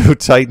 To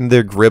tighten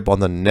their grip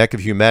on the neck of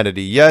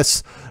humanity.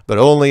 Yes, but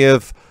only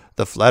if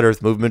the Flat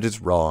Earth movement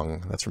is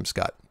wrong. That's from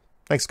Scott.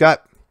 Thanks,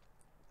 Scott.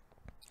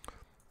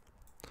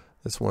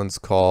 This one's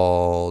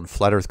called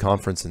Flat Earth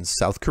Conference in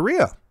South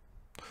Korea.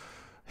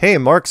 Hey,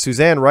 Mark,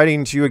 Suzanne,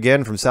 writing to you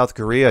again from South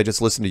Korea. I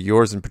just listened to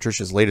yours and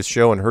Patricia's latest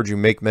show and heard you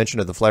make mention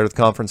of the Flat Earth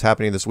Conference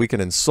happening this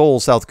weekend in Seoul,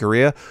 South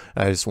Korea.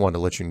 I just wanted to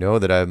let you know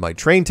that I have my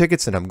train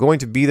tickets and I'm going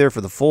to be there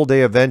for the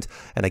full-day event,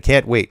 and I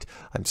can't wait.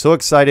 I'm so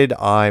excited.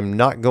 I'm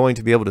not going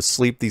to be able to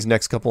sleep these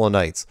next couple of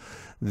nights.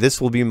 This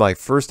will be my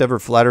first ever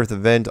Flat Earth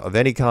event of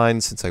any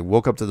kind since I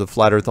woke up to the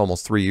Flat Earth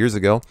almost 3 years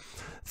ago.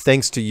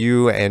 Thanks to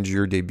you and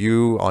your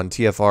debut on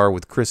TFR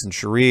with Chris and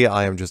Cherie,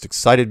 I am just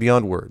excited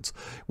beyond words.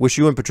 Wish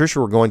you and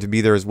Patricia were going to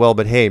be there as well,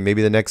 but hey,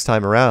 maybe the next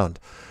time around.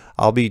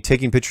 I'll be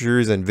taking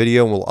pictures and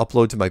video and will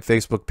upload to my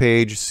Facebook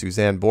page,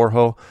 Suzanne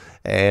Borjo,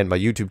 and my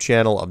YouTube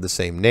channel of the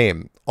same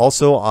name.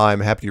 Also, I'm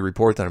happy to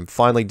report that I'm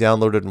finally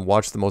downloaded and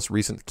watched the most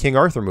recent King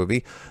Arthur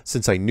movie,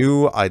 since I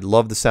knew I'd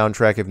love the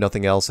soundtrack if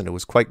nothing else, and it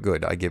was quite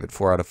good. I gave it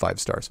 4 out of 5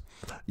 stars.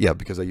 Yeah,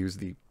 because I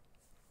used the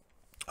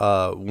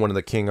one of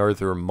the King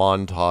Arthur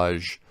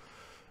montage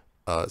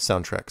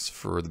soundtracks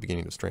for the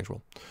beginning of Strange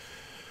World.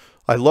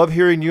 I love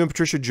hearing you and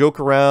Patricia joke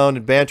around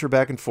and banter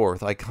back and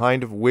forth. I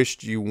kind of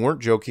wished you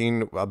weren't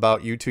joking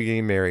about you two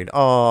getting married.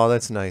 Oh,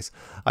 that's nice.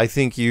 I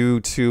think you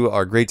two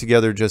are great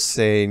together. Just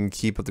saying,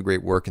 keep up the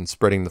great work and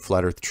spreading the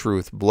Flat Earth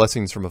truth.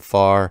 Blessings from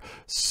afar,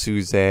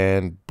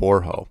 Suzanne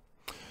Borjo.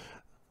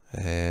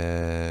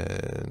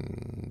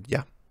 And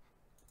yeah.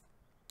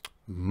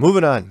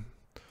 Moving on.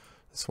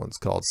 This one's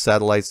called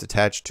Satellites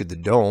Attached to the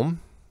Dome.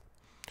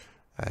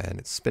 And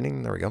it's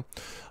spinning. There we go.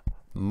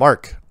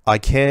 Mark, I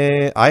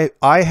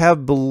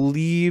have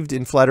believed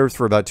in Flat Earth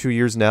for about 2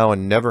 years now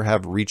and never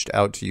have reached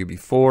out to you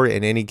before.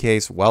 In any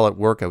case, while at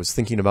work, I was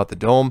thinking about the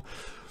dome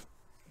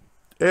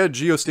and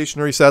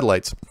geostationary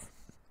satellites.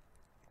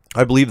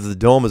 I believe that the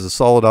dome is a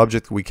solid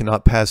object that we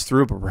cannot pass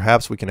through, but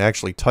perhaps we can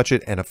actually touch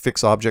it and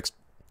affix objects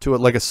to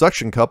it like a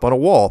suction cup on a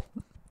wall.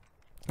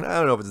 I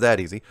don't know if it's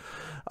that easy.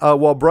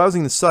 While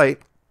browsing the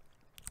site,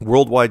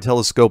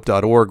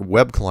 worldwidetelescope.org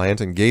web client,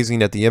 and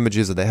gazing at the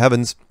images of the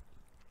heavens,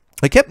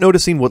 I kept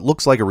noticing what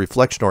looks like a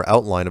reflection or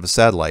outline of a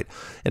satellite.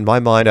 In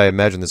my mind, I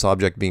imagine this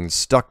object being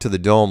stuck to the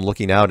dome,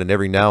 looking out, and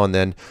every now and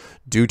then,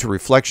 due to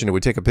reflection, it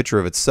would take a picture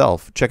of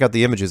itself. Check out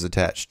the images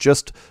attached.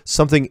 Just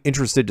something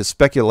interested to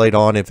speculate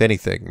on, if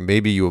anything.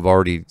 Maybe you have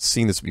already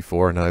seen this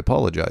before, and I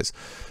apologize.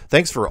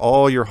 Thanks for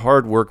all your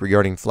hard work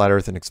regarding Flat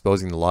Earth and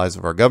exposing the lies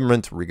of our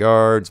government.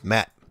 Regards,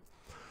 Matt.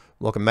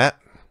 Welcome, Matt.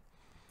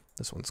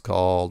 This one's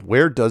called,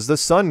 Where Does the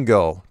Sun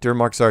Go? Dear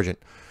Mark Sargent,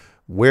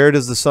 where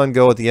does the sun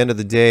go at the end of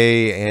the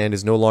day and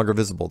is no longer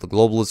visible? The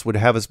globalists would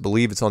have us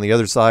believe it's on the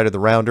other side of the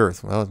round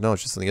earth. Well, no,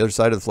 it's just on the other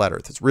side of the flat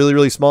earth. It's really,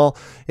 really small.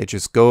 It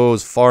just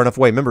goes far enough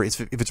away. Remember,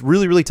 if it's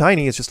really, really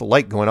tiny, it's just a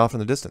light going off in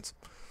the distance.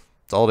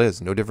 That's all it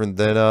is. No different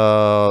than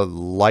a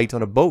light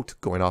on a boat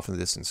going off in the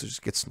distance. It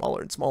just gets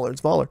smaller and smaller and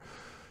smaller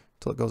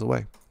until it goes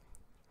away.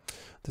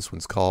 This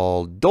one's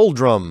called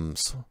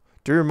Doldrums.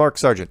 Dear Mark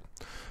Sargent,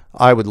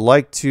 I would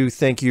like to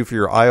thank you for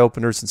your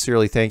eye-opener.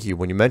 Sincerely, thank you.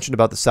 When you mentioned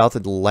about the South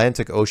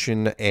Atlantic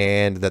Ocean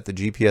and that the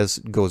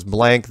GPS goes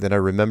blank, then I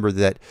remember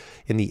that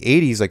in the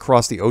 80s, I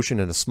crossed the ocean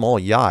in a small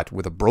yacht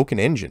with a broken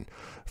engine.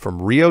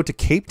 From Rio to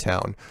Cape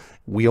Town,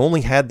 we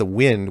only had the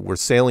wind. We're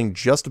sailing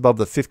just above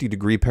the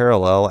 50-degree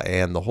parallel,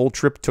 and the whole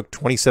trip took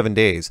 27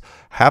 days.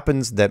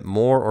 Happens that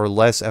more or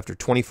less after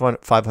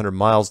 2,500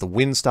 miles, the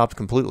wind stopped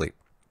completely.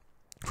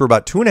 For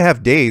about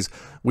 2.5 days,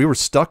 we were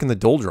stuck in the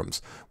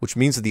doldrums, which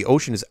means that the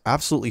ocean is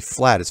absolutely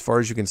flat as far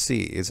as you can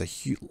see. It's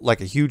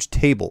like a huge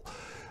table.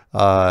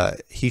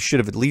 He should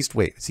have at least,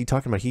 wait, is he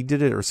talking about he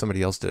did it or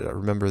somebody else did it? I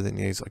remember that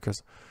he's like,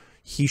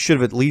 he should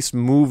have at least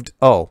moved,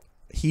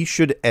 he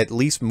should at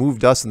least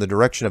moved us in the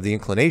direction of the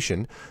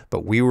inclination,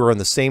 but we were on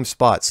the same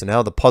spot, so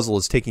now the puzzle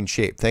is taking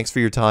shape. Thanks for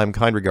your time.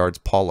 Kind regards,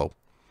 Paulo.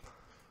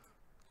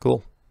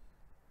 Cool.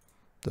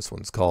 This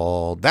one's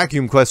called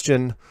Vacuum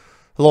Question.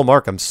 Hello,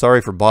 Mark. I'm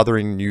sorry for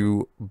bothering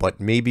you, but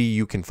maybe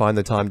you can find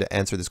the time to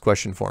answer this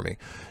question for me.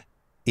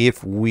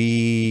 If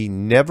we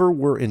never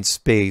were in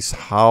space,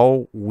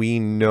 how we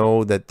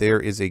know that there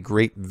is a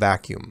great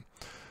vacuum?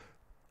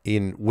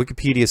 In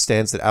Wikipedia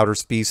stands that outer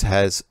space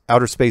has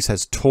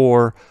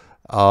torr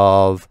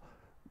of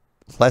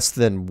less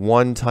than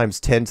 1 ×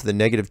 10 to the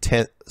negative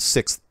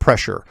 6th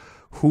pressure.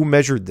 Who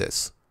measured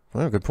this?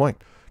 Well, good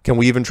point. Can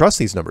we even trust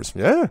these numbers?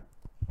 Yeah.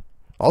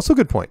 Also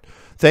good point.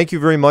 Thank you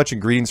very much,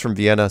 and greetings from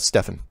Vienna,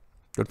 Stefan.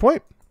 Good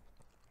point.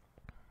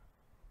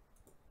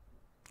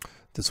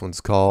 This one's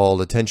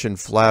called Attention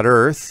Flat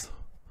Earth.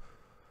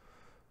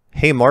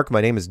 Hey, Mark,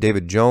 my name is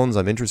David Jones.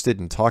 I'm interested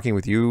in talking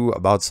with you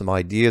about some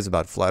ideas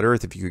about flat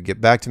Earth. If you could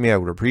get back to me, I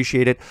would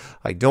appreciate it.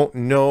 I don't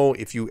know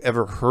if you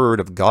ever heard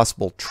of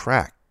gospel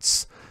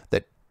tracts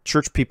that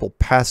church people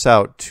pass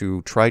out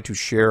to try to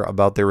share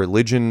about their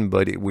religion,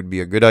 but it would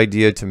be a good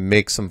idea to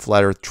make some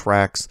flat Earth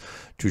tracts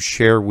to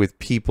share with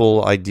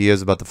people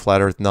ideas about the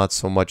flat Earth, not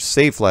so much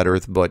say flat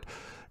Earth, but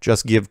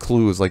just give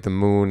clues like the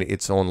moon,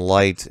 its own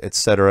light,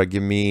 etc.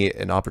 Give me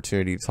an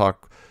opportunity to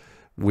talk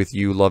with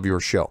you. Love your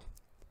show.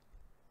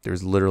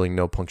 There's literally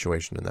no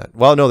punctuation in that.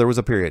 Well, no, there was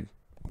a period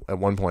at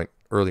one point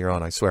earlier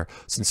on, I swear.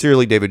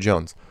 Sincerely, David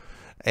Jones.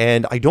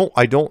 And I'll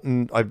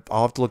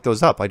have to look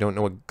those up. I don't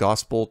know what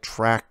gospel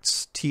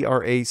tracts,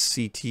 Tracts.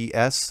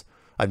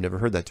 I've never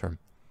heard that term.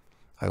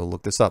 I will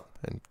look this up.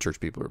 And church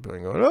people are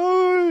going,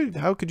 oh,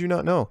 how could you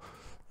not know?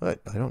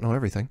 But I don't know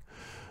everything.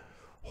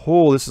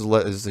 Oh, this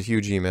is a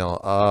huge email.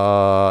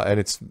 And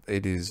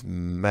it is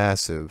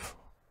massive.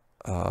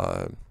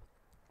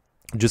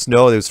 Just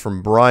know it was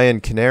from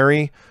Brian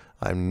Canary.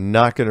 I'm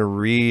not going to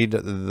read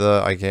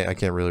I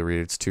can't really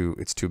read it.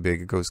 It's too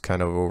big. It goes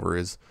kind of over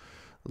his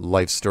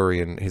life story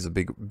and his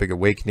big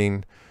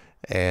awakening.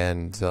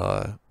 And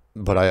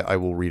but I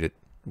will read it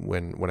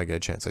when I get a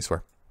chance, I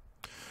swear.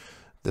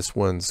 This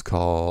one's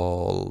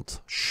called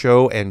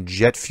Show and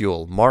Jet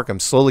Fuel. Mark, I'm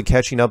slowly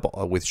catching up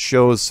with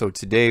shows, so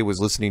today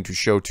was listening to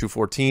show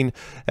 214,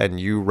 and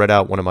you read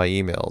out one of my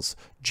emails.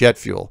 Jet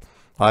Fuel.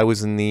 I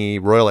was in the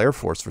Royal Air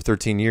Force for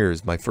 13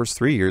 years. My first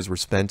 3 years were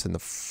spent in the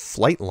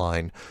flight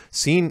line,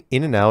 seeing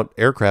in and out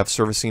aircraft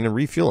servicing and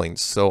refueling.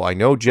 So I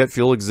know jet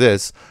fuel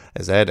exists,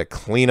 as I had to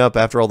clean up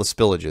after all the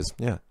spillages.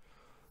 Yeah.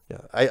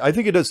 I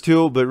think it does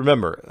too, but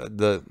remember,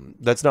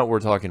 that's not what we're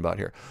talking about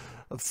here.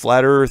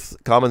 Flat Earth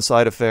common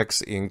side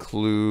effects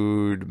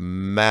include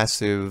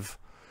massive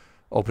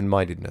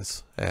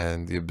open-mindedness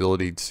and the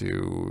ability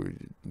to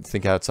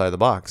think outside the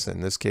box.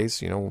 In this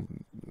case,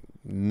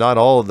 not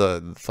all of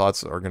the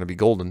thoughts are going to be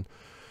golden.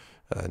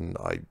 And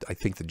I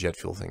think the jet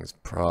fuel thing is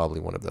probably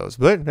one of those.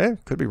 But,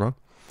 could be wrong.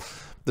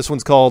 This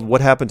one's called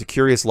What Happened to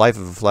Curious Life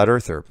of a Flat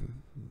Earther?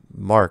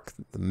 Mark,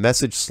 the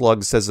message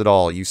slug says it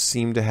all. You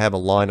seem to have a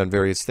line on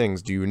various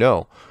things. Do you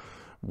know?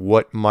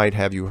 What might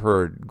have you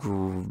heard?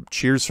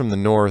 Cheers from the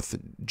north,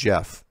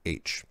 Jeff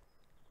H.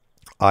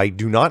 I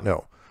do not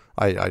know.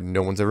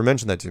 No one's ever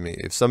mentioned that to me.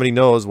 If somebody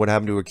knows what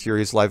happened to a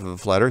curious life of a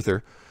flat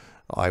earther,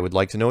 I would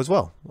like to know as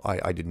well.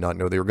 I did not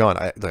know they were gone.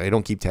 I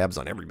don't keep tabs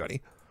on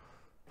everybody.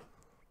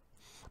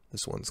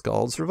 This one's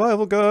called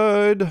Survival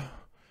Guide.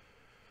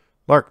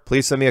 Mark,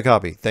 please send me a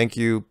copy. Thank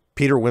you,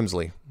 Peter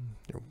Wimsley.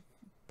 You're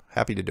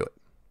happy to do it.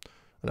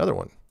 Another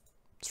one.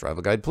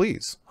 Survival Guide,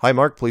 please. Hi,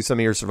 Mark. Please send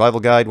me your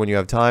survival guide when you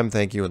have time.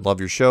 Thank you and love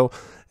your show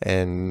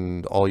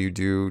and all you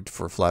do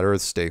for Flat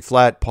Earth. Stay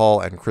flat.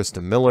 Paul and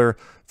Krista Miller.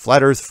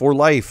 Flat Earth for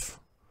life.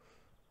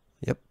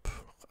 Yep.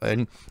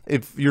 And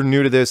if you're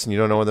new to this and you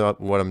don't know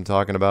what I'm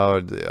talking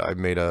about, I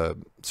made a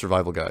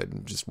survival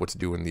guide, just what to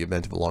do in the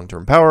event of a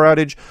long-term power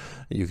outage.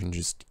 You can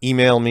just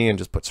email me and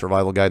just put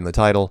survival guide in the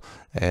title,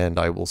 and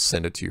I will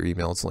send it to your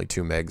email. It's only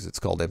 2 megs. It's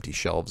called Empty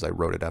Shelves. I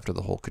wrote it after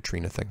the whole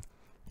Katrina thing,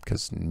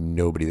 because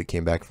nobody that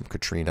came back from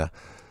Katrina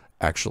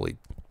actually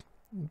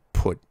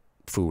put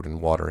food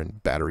and water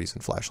and batteries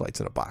and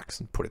flashlights in a box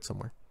and put it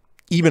somewhere.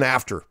 Even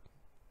after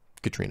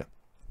Katrina.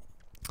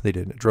 They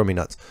didn't. It drove me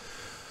nuts.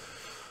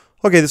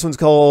 Okay, this one's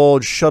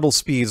called Shuttle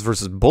Speeds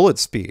versus Bullet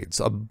Speeds.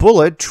 A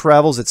bullet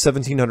travels at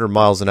 1,700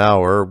 miles an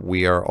hour.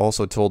 We are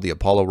also told the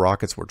Apollo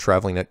rockets were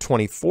traveling at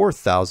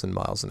 24,000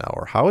 miles an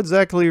hour. How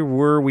exactly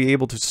were we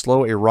able to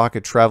slow a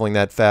rocket traveling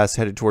that fast,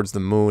 headed towards the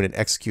moon, and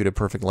execute a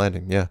perfect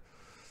landing? Yeah,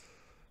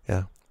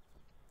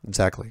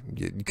 exactly.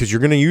 Because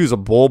you're going to use a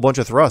whole bunch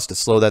of thrust to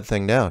slow that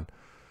thing down.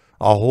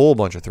 A whole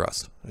bunch of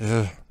thrust.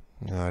 Ugh.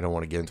 I don't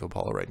want to get into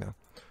Apollo right now.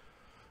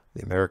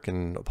 The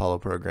American Apollo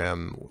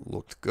program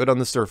looked good on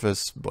the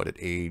surface, but it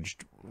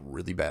aged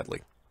really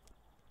badly.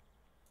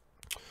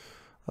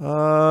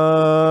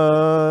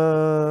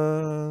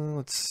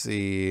 Let's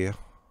see.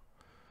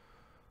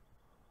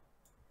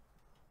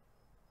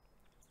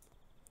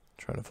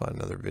 to find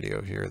another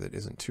video here that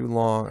isn't too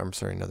long. I'm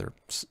sorry, another.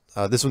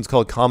 This one's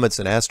called Comets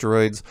and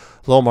Asteroids.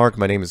 Hello, Mark.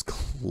 My name is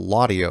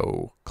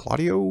Claudio.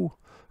 Claudio?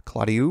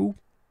 Claudiu.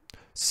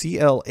 It's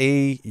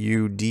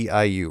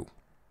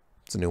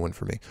a new one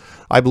for me.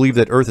 I believe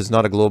that Earth is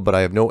not a globe, but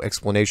I have no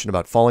explanation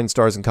about falling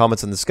stars and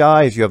comets in the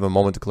sky. If you have a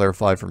moment to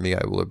clarify for me,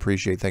 I will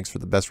appreciate. Thanks for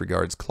the best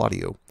regards,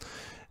 Claudio.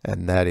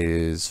 And that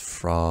is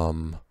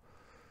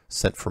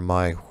sent from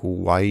my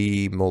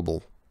Hawaii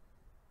mobile.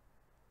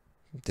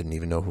 Didn't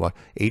even know who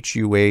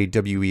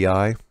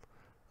Huawei.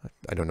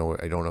 I don't know.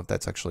 I don't know if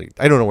that's actually.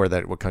 I don't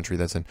know what country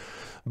that's in.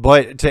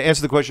 But to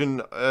answer the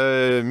question,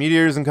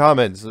 meteors and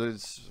comets.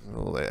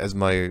 As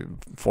my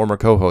former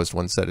co-host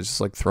once said, it's just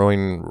like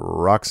throwing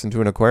rocks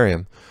into an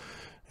aquarium.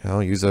 You know,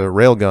 use a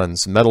railgun,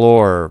 some metal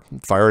ore,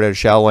 fire it at a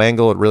shallow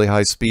angle at really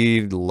high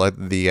speed,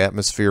 let the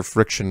atmosphere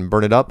friction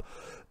burn it up,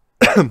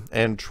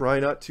 and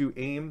try not to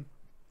aim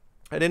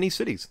at any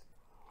cities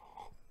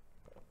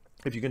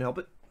if you can help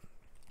it.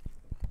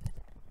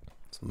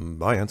 That's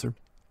my answer.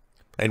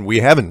 And we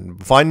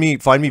haven't. Find me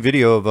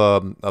video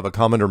of a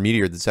comet or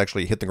meteor that's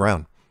actually hit the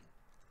ground,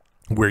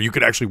 where you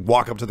could actually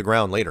walk up to the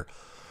ground later,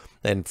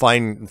 and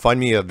find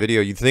me a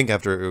video. You think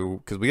after,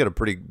 because we had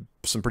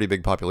some pretty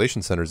big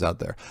population centers out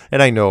there,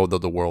 and I know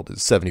that the world is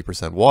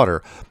 70%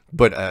 water,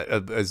 but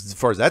as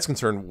far as that's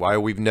concerned, why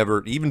we've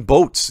never, even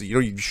boats, you know,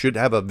 you should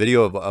have a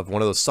video of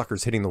one of those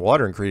suckers hitting the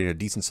water and creating a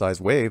decent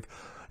sized wave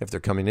if they're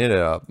coming in at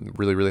a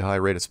really, really high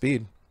rate of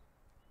speed.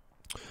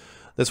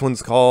 This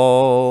one's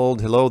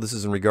called, hello, this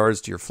is in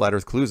regards to your Flat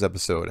Earth Clues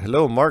episode.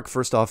 Hello, Mark.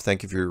 First off,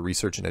 thank you for your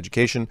research and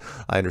education.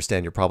 I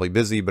understand you're probably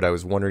busy, but I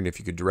was wondering if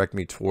you could direct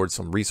me towards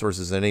some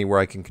resources anywhere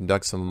I can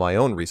conduct some of my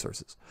own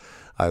resources.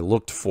 I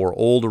looked for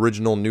old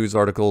original news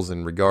articles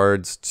in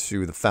regards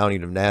to the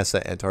founding of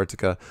NASA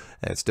Antarctica,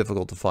 and it's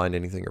difficult to find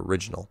anything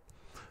original.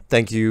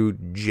 Thank you,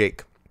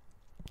 Jake.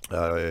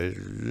 I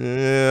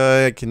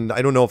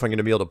don't know if I'm going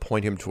to be able to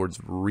point him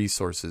towards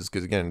resources,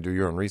 because again, do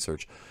your own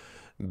research.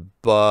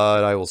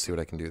 But I will see what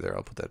I can do there.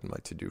 I'll put that in my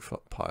to-do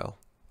pile.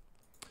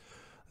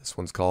 This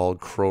one's called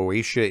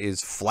Croatia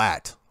is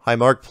Flat. Hi,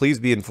 Mark. Please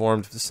be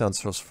informed. This sounds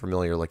so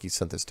familiar, like he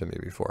sent this to me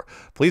before.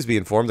 Please be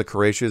informed that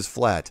Croatia is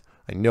flat.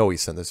 I know he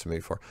sent this to me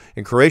before.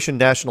 In Croatian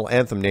national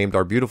anthem named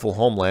Our Beautiful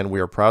Homeland, we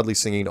are proudly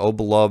singing, Oh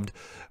Beloved,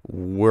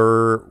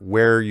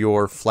 Where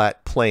Your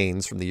Flat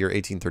Plains from the year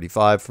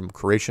 1835 from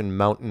Croatian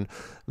mountain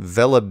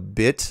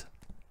Velebit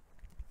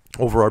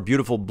over our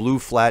beautiful blue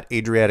flat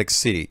Adriatic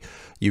Sea.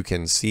 You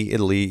can see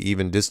Italy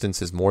even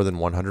distances more than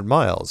 100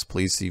 miles.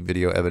 Please see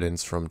video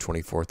evidence from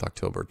 24th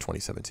October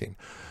 2017.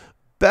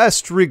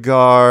 Best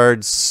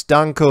regards,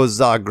 Stanko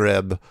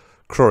Zagreb,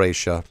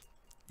 Croatia,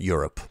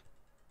 Europe.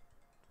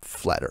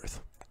 Flat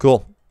Earth.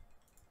 Cool.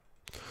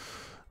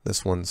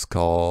 This one's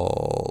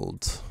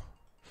called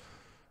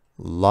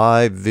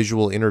Live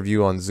Visual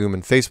Interview on Zoom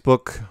and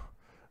Facebook.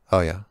 Oh,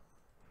 yeah.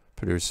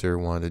 Producer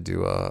wanted to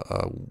do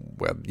a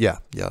web. Yeah,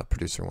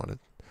 producer wanted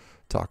to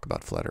talk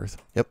about Flat Earth.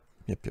 Yep.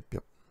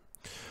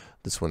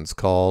 This one's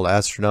called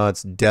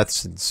Astronauts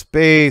Deaths in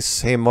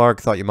Space. Hey, Mark,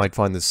 thought you might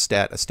find this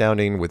stat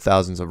astounding with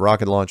thousands of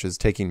rocket launches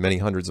taking many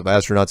hundreds of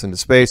astronauts into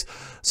space,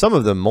 some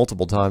of them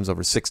multiple times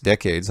over 6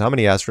 decades. How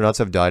many astronauts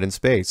have died in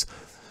space?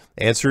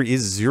 Answer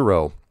is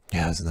 0.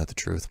 Yeah, isn't that the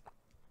truth?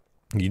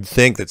 You'd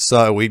think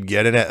that we'd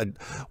get it.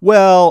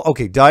 Well,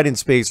 okay, died in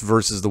space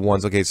versus the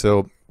ones. Okay,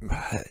 so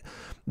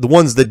the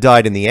ones that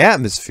died in the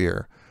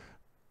atmosphere,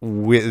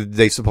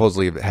 they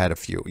supposedly have had a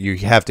few. You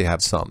have to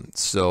have some.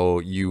 So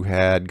you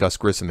had Gus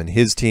Grissom and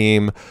his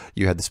team.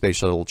 You had the Space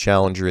Shuttle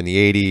Challenger in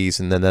the 80s.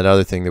 And then that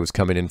other thing that was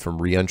coming in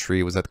from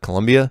re-entry was at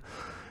Columbia,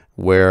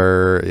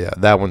 where, yeah,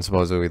 that one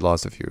supposedly we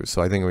lost a few.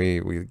 So I think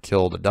we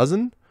killed a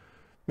dozen,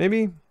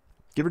 maybe,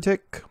 give or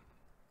take.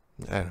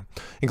 I don't know.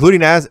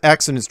 Including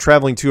accidents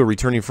traveling to or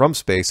returning from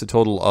space, a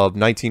total of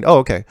 19. Oh,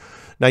 okay.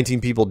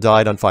 19 people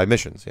died on 5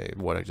 missions. Yeah,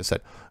 what I just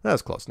said. That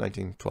was close.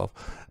 19,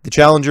 12. The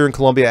Challenger and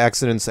Columbia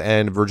accidents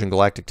and Virgin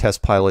Galactic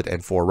test pilot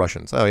and 4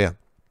 Russians. Oh, yeah.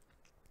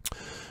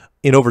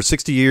 In over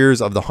 60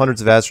 years, of the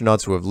hundreds of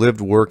astronauts who have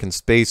lived, work in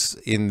space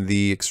in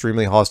the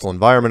extremely hostile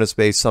environment of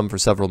space, some for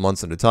several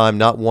months at a time,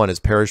 not one has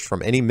perished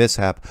from any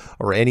mishap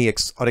or any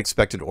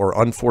unexpected or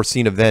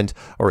unforeseen event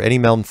or any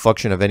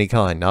malfunction of any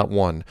kind. Not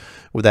one.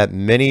 With that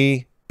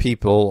many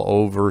people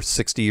over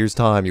 60 years'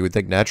 time, you would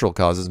think natural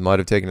causes might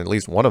have taken at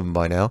least one of them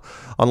by now.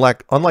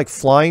 Unlike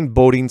flying,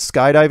 boating,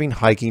 skydiving,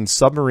 hiking,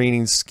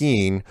 submarining,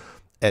 skiing,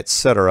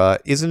 etc.,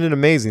 isn't it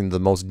amazing? The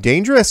most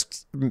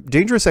dangerous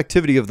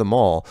activity of them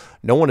all.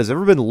 No one has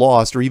ever been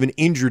lost or even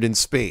injured in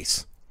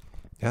space.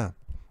 Yeah.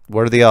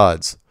 What are the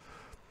odds?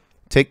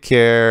 Take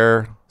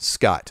care,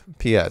 Scott.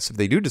 P.S. If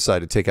they do decide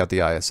to take out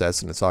the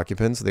ISS and its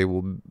occupants, they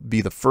will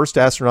be the first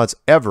astronauts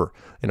ever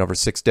in over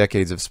 6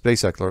 decades of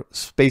space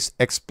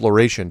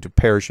exploration to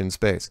perish in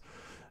space.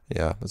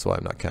 Yeah, that's why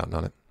I'm not counting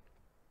on it.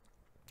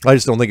 I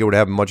just don't think it would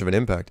have much of an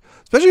impact,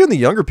 especially on the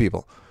younger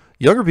people.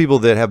 Younger people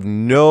that have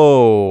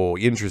no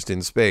interest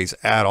in space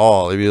at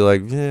all. They'd be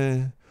like,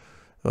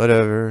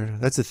 whatever.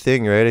 That's a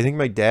thing, right? I think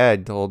my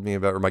dad told me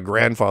about, or my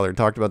grandfather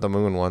talked about the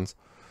moon once.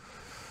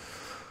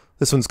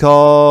 This one's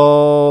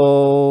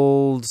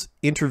called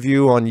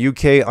Interview on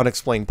UK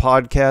Unexplained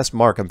Podcast.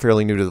 Mark, I'm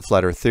fairly new to the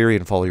flat earth theory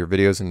and follow your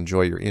videos and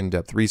enjoy your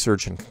in-depth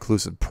research and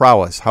conclusive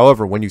prowess.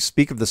 However, when you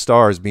speak of the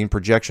stars being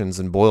projections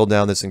and boil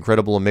down this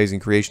incredible,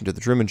 amazing creation to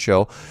the Truman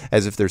Show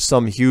as if there's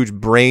some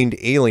huge-brained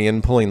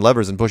alien pulling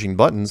levers and pushing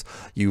buttons,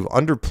 you've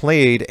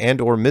underplayed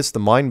and or missed the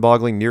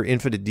mind-boggling,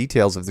 near-infinite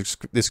details of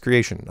this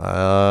creation.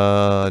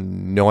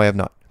 No, I have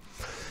not.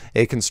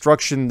 A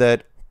construction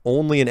that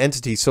only an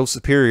entity so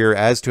superior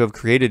as to have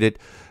created it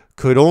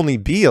could only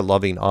be a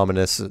loving,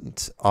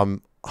 omniscient,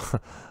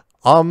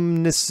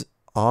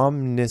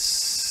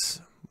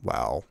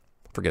 wow,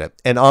 forget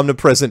it, an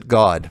omnipresent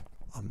God,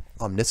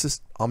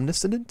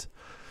 omniscient,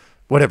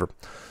 whatever.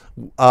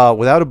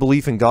 Without a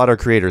belief in God our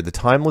Creator, the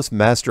timeless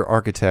master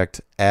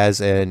architect, as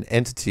an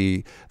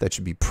entity that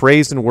should be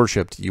praised and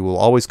worshipped, you will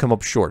always come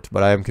up short.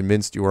 But I am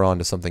convinced you are on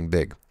to something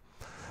big.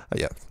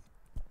 Yeah.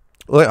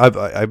 Well,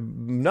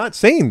 I'm not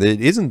saying that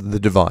it isn't the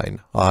divine.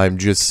 I'm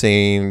just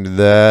saying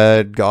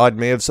that God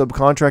may have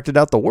subcontracted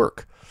out the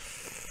work.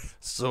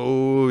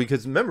 So,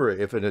 because remember,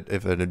 if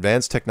an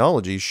advanced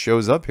technology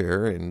shows up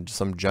here in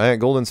some giant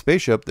golden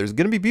spaceship, there's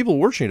going to be people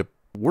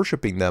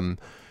worshiping them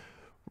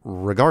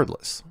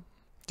regardless.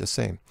 Just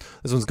saying.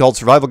 This one's called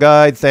Survival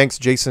Guide. Thanks,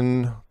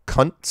 Jason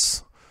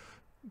Kuntz.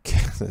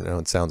 I know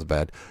it sounds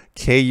bad.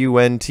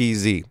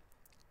 Kuntz.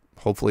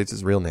 Hopefully it's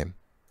his real name.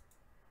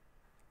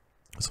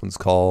 This one's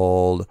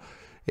called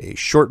A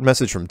Short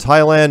Message from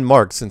Thailand.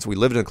 Mark, since we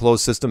live in a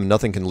closed system and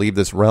nothing can leave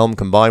this realm,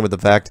 combined with the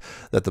fact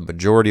that the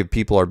majority of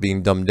people are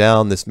being dumbed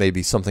down, this may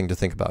be something to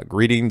think about.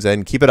 Greetings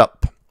and keep it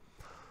up.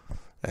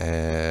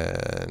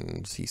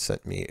 And he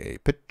sent me a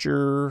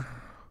picture.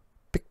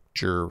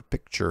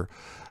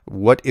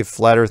 What if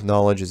flat earth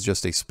knowledge is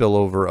just a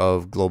spillover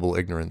of global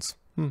ignorance?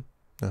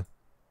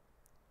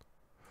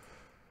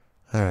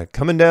 All right,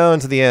 coming down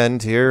to the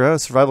end here.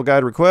 Survival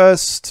guide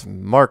request.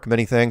 Mark,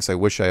 many thanks. I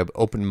wish I had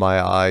opened my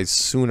eyes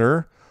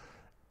sooner.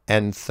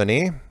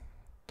 Anthony.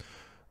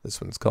 This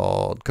one's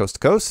called Coast to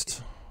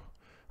Coast.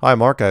 Hi,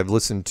 Mark. I've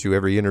listened to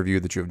every interview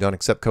that you have done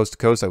except Coast to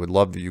Coast. I would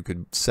love if you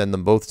could send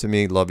them both to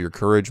me. Love your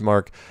courage,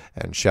 Mark.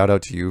 And shout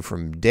out to you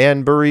from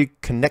Danbury,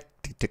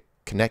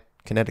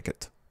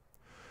 Connecticut.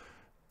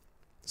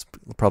 It's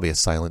probably a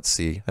silent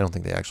C. I don't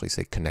think they actually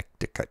say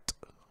Connecticut.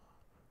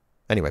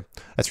 Anyway,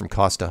 that's from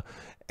Costa.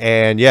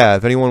 And yeah,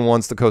 if anyone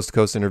wants the Coast to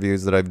Coast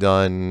interviews that I've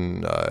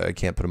done, I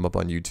can't put them up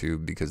on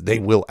YouTube because they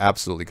will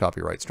absolutely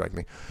copyright strike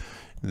me.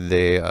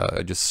 They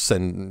just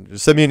send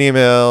me an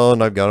email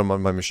and I've got them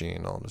on my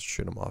machine. I'll just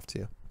shoot them off to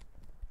you.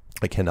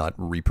 I cannot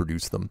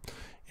reproduce them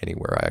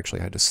anywhere. I actually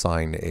had to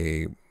sign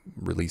a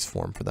release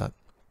form for that.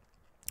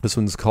 This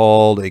one's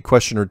called A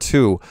Question or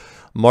Two.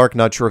 Mark,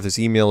 not sure if this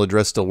email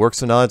address still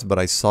works or not, but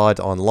I saw it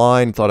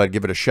online, thought I'd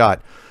give it a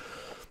shot.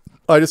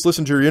 I just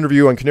listened to your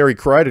interview on Canary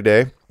Cry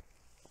today.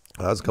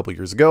 That was a couple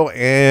years ago,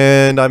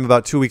 and I'm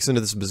about 2 weeks into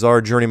this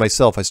bizarre journey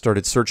myself. I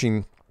started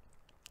searching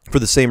for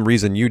the same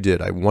reason you did.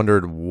 I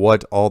wondered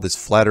what all this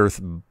flat earth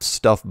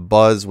stuff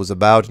buzz was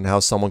about and how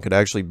someone could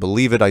actually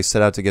believe it. I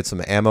set out to get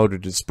some ammo to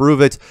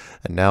disprove it,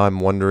 and now I'm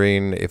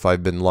wondering if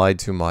I've been lied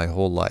to my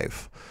whole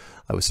life.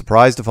 I was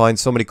surprised to find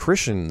so many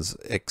Christians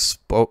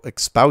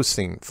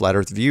espousing flat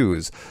earth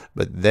views,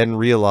 but then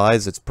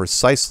realized it's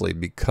precisely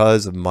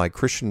because of my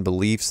Christian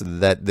beliefs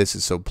that this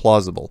is so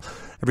plausible.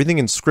 Everything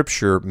in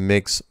Scripture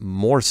makes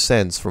more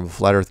sense from a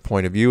flat earth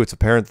point of view. It's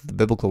apparent that the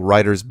biblical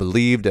writers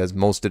believed, as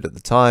most did at the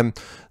time,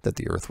 that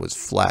the earth was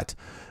flat.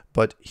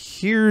 But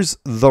here's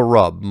the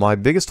rub. My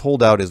biggest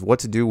holdout is what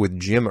to do with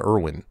Jim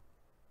Irwin.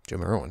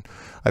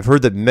 I've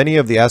heard that many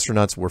of the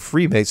astronauts were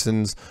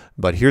Freemasons,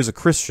 but here's a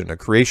Christian, a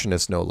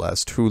creationist no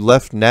less, who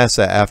left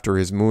NASA after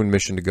his moon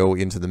mission to go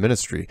into the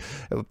ministry.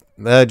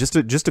 Just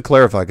to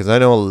clarify, because I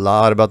know a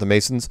lot about the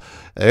Masons,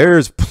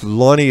 there's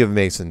plenty of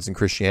Masons in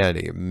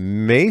Christianity.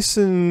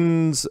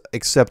 Masons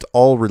accept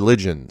all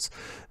religions.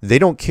 They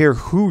don't care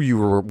who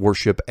you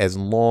worship as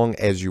long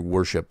as you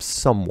worship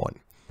someone.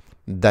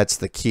 That's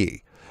the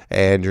key.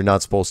 And you're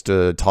not supposed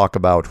to talk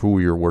about who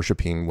you're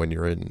worshiping when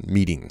you're in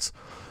meetings.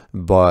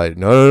 But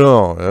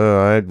no.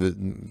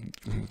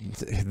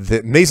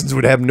 The Masons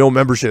would have no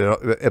membership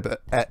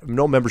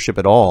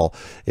at all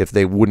if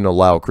they wouldn't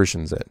allow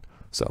Christians in.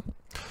 So,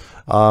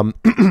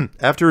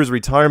 after his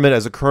retirement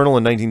as a colonel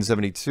in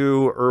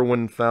 1972,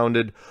 Irwin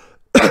founded,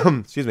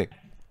 excuse me,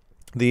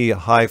 the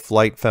High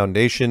Flight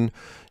Foundation.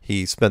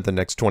 He spent the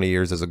next 20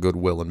 years as a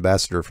goodwill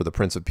ambassador for the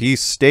Prince of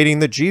Peace, stating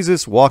that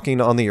Jesus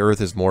walking on the earth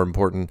is more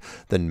important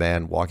than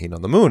man walking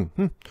on the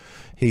moon.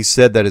 He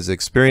said that his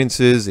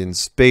experiences in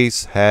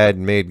space had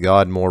made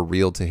God more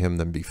real to him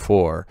than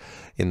before.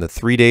 In the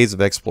 3 days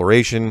of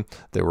exploration,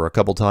 there were a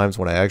couple times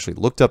when I actually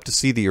looked up to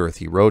see the Earth.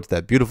 He wrote,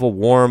 that beautiful,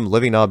 warm,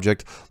 living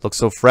object looks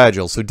so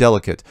fragile, so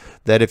delicate,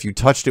 that if you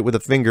touched it with a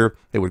finger,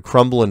 it would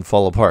crumble and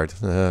fall apart.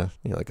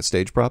 Like a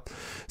stage prop.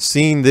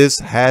 Seeing this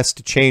has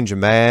to change a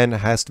man,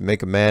 has to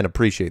make a man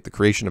appreciate the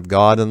creation of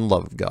God and the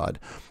love of God.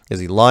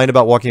 Is he lying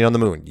about walking on the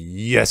moon?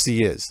 Yes,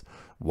 he is.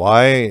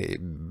 Why?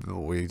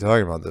 What are you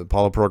talking about? The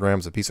Apollo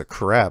program's a piece of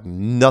crap.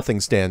 Nothing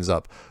stands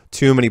up.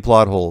 Too many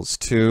plot holes.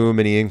 Too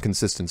many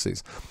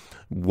inconsistencies.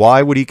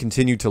 Why would he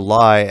continue to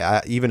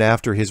lie even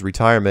after his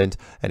retirement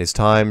and his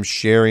time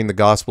sharing the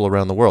gospel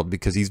around the world?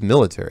 Because he's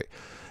military.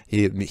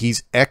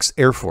 He's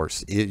ex-Air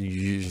Force.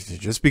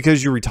 Just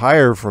because you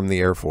retire from the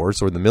Air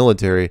Force or the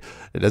military,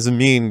 it doesn't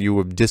mean you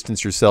would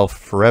distance yourself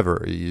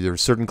forever. There are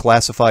certain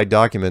classified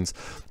documents.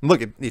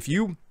 Look, if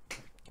you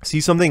see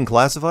something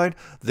classified,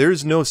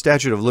 there's no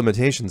statute of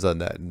limitations on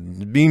that.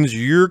 It means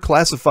you're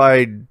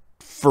classified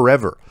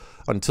forever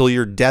until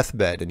your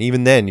deathbed. And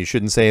even then, you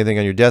shouldn't say anything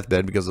on your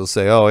deathbed because they'll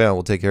say, oh, yeah,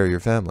 we'll take care of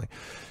your family.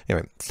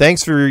 Anyway,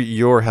 thanks for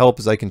your help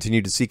as I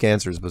continue to seek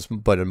answers,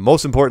 but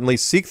most importantly,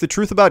 seek the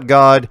truth about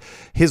God,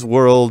 His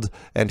world,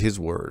 and His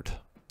word.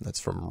 That's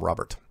from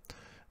Robert.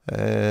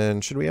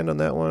 And should we end on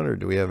that one, or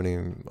do we have any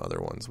other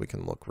ones we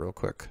can look real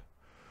quick?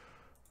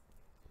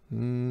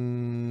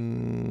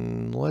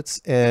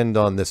 Let's end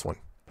on this one.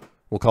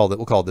 We'll call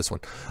it this one.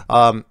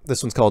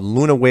 This one's called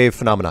Luna Wave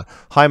Phenomena.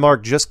 Hi,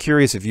 Mark. Just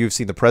curious if you've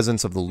seen the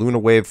presence of the Luna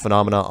Wave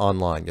Phenomena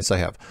online. Yes, I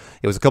have.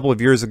 It was a couple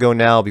of years ago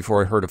now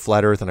before I heard of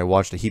Flat Earth, and I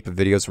watched a heap of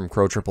videos from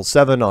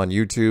Crow777 on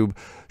YouTube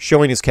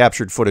showing his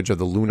captured footage of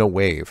the Luna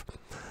Wave.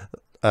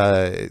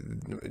 Are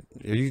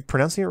you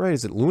pronouncing it right?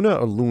 Is it Luna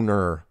or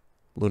Lunar?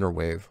 Lunar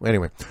wave.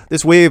 Anyway,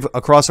 this wave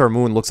across our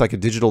moon looks like a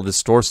digital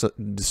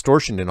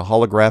distortion in a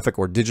holographic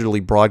or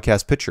digitally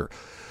broadcast picture.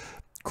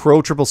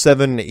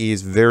 Crow777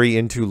 is very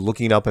into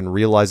looking up and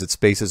realize its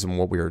spaces and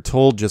what we are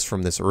told just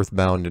from this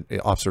earthbound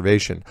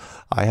observation.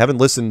 I haven't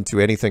listened to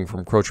anything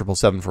from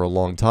Crow777 for a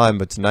long time,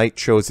 but tonight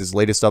chose his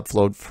latest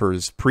upload for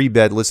his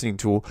pre-bed listening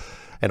tool,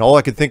 and all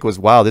I could think was,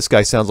 wow, this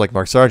guy sounds like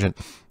Mark Sargent,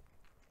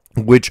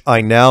 which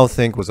I now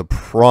think was a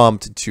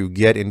prompt to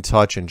get in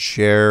touch and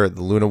share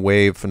the Luna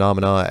Wave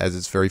phenomena, as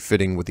it's very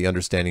fitting with the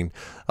understanding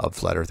of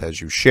Flat Earth as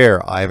you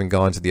share. I haven't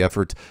gone to the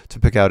effort to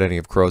pick out any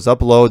of Crow's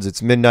uploads.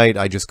 It's midnight.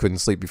 I just couldn't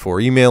sleep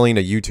before emailing.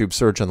 A YouTube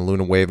search on the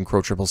Luna Wave and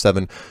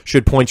Crow777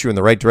 should point you in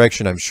the right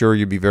direction. I'm sure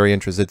you'd be very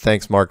interested.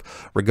 Thanks, Mark.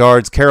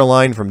 Regards,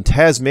 Caroline from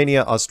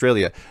Tasmania,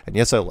 Australia. And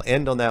yes, I will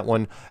end on that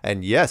one.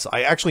 And yes,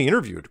 I actually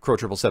interviewed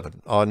Crow777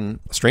 on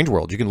Strange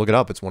World. You can look it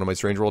up. It's one of my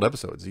Strange World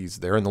episodes. He's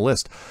there in the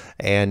list.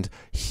 And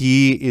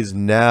he is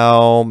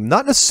now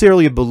not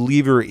necessarily a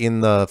believer in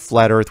the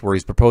flat earth where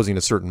he's proposing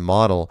a certain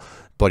model,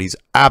 but he's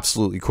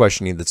absolutely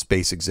questioning that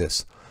space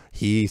exists.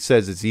 He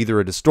says it's either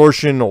a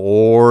distortion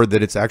or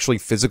that it's actually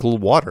physical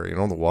water. You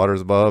know, the water's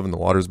above and the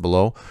water's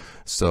below.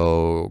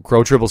 So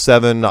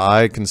Crow777,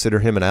 I consider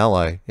him an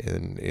ally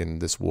in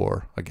this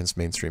war against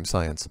mainstream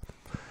science.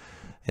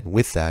 And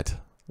with that,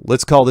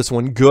 let's call this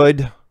one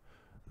good.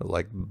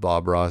 Like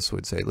Bob Ross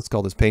would say, let's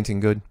call this painting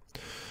good.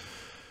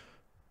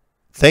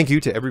 Thank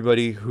you to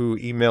everybody who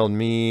emailed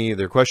me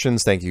their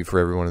questions. Thank you for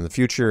everyone in the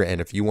future.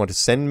 And if you want to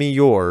send me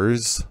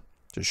yours,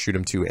 just shoot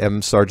them to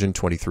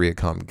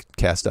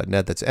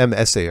msargent23@comcast.net. That's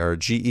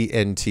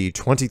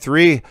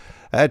MSARGENT23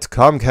 at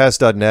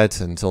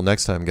comcast.net. Until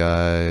next time,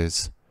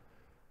 guys,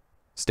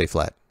 stay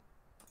flat.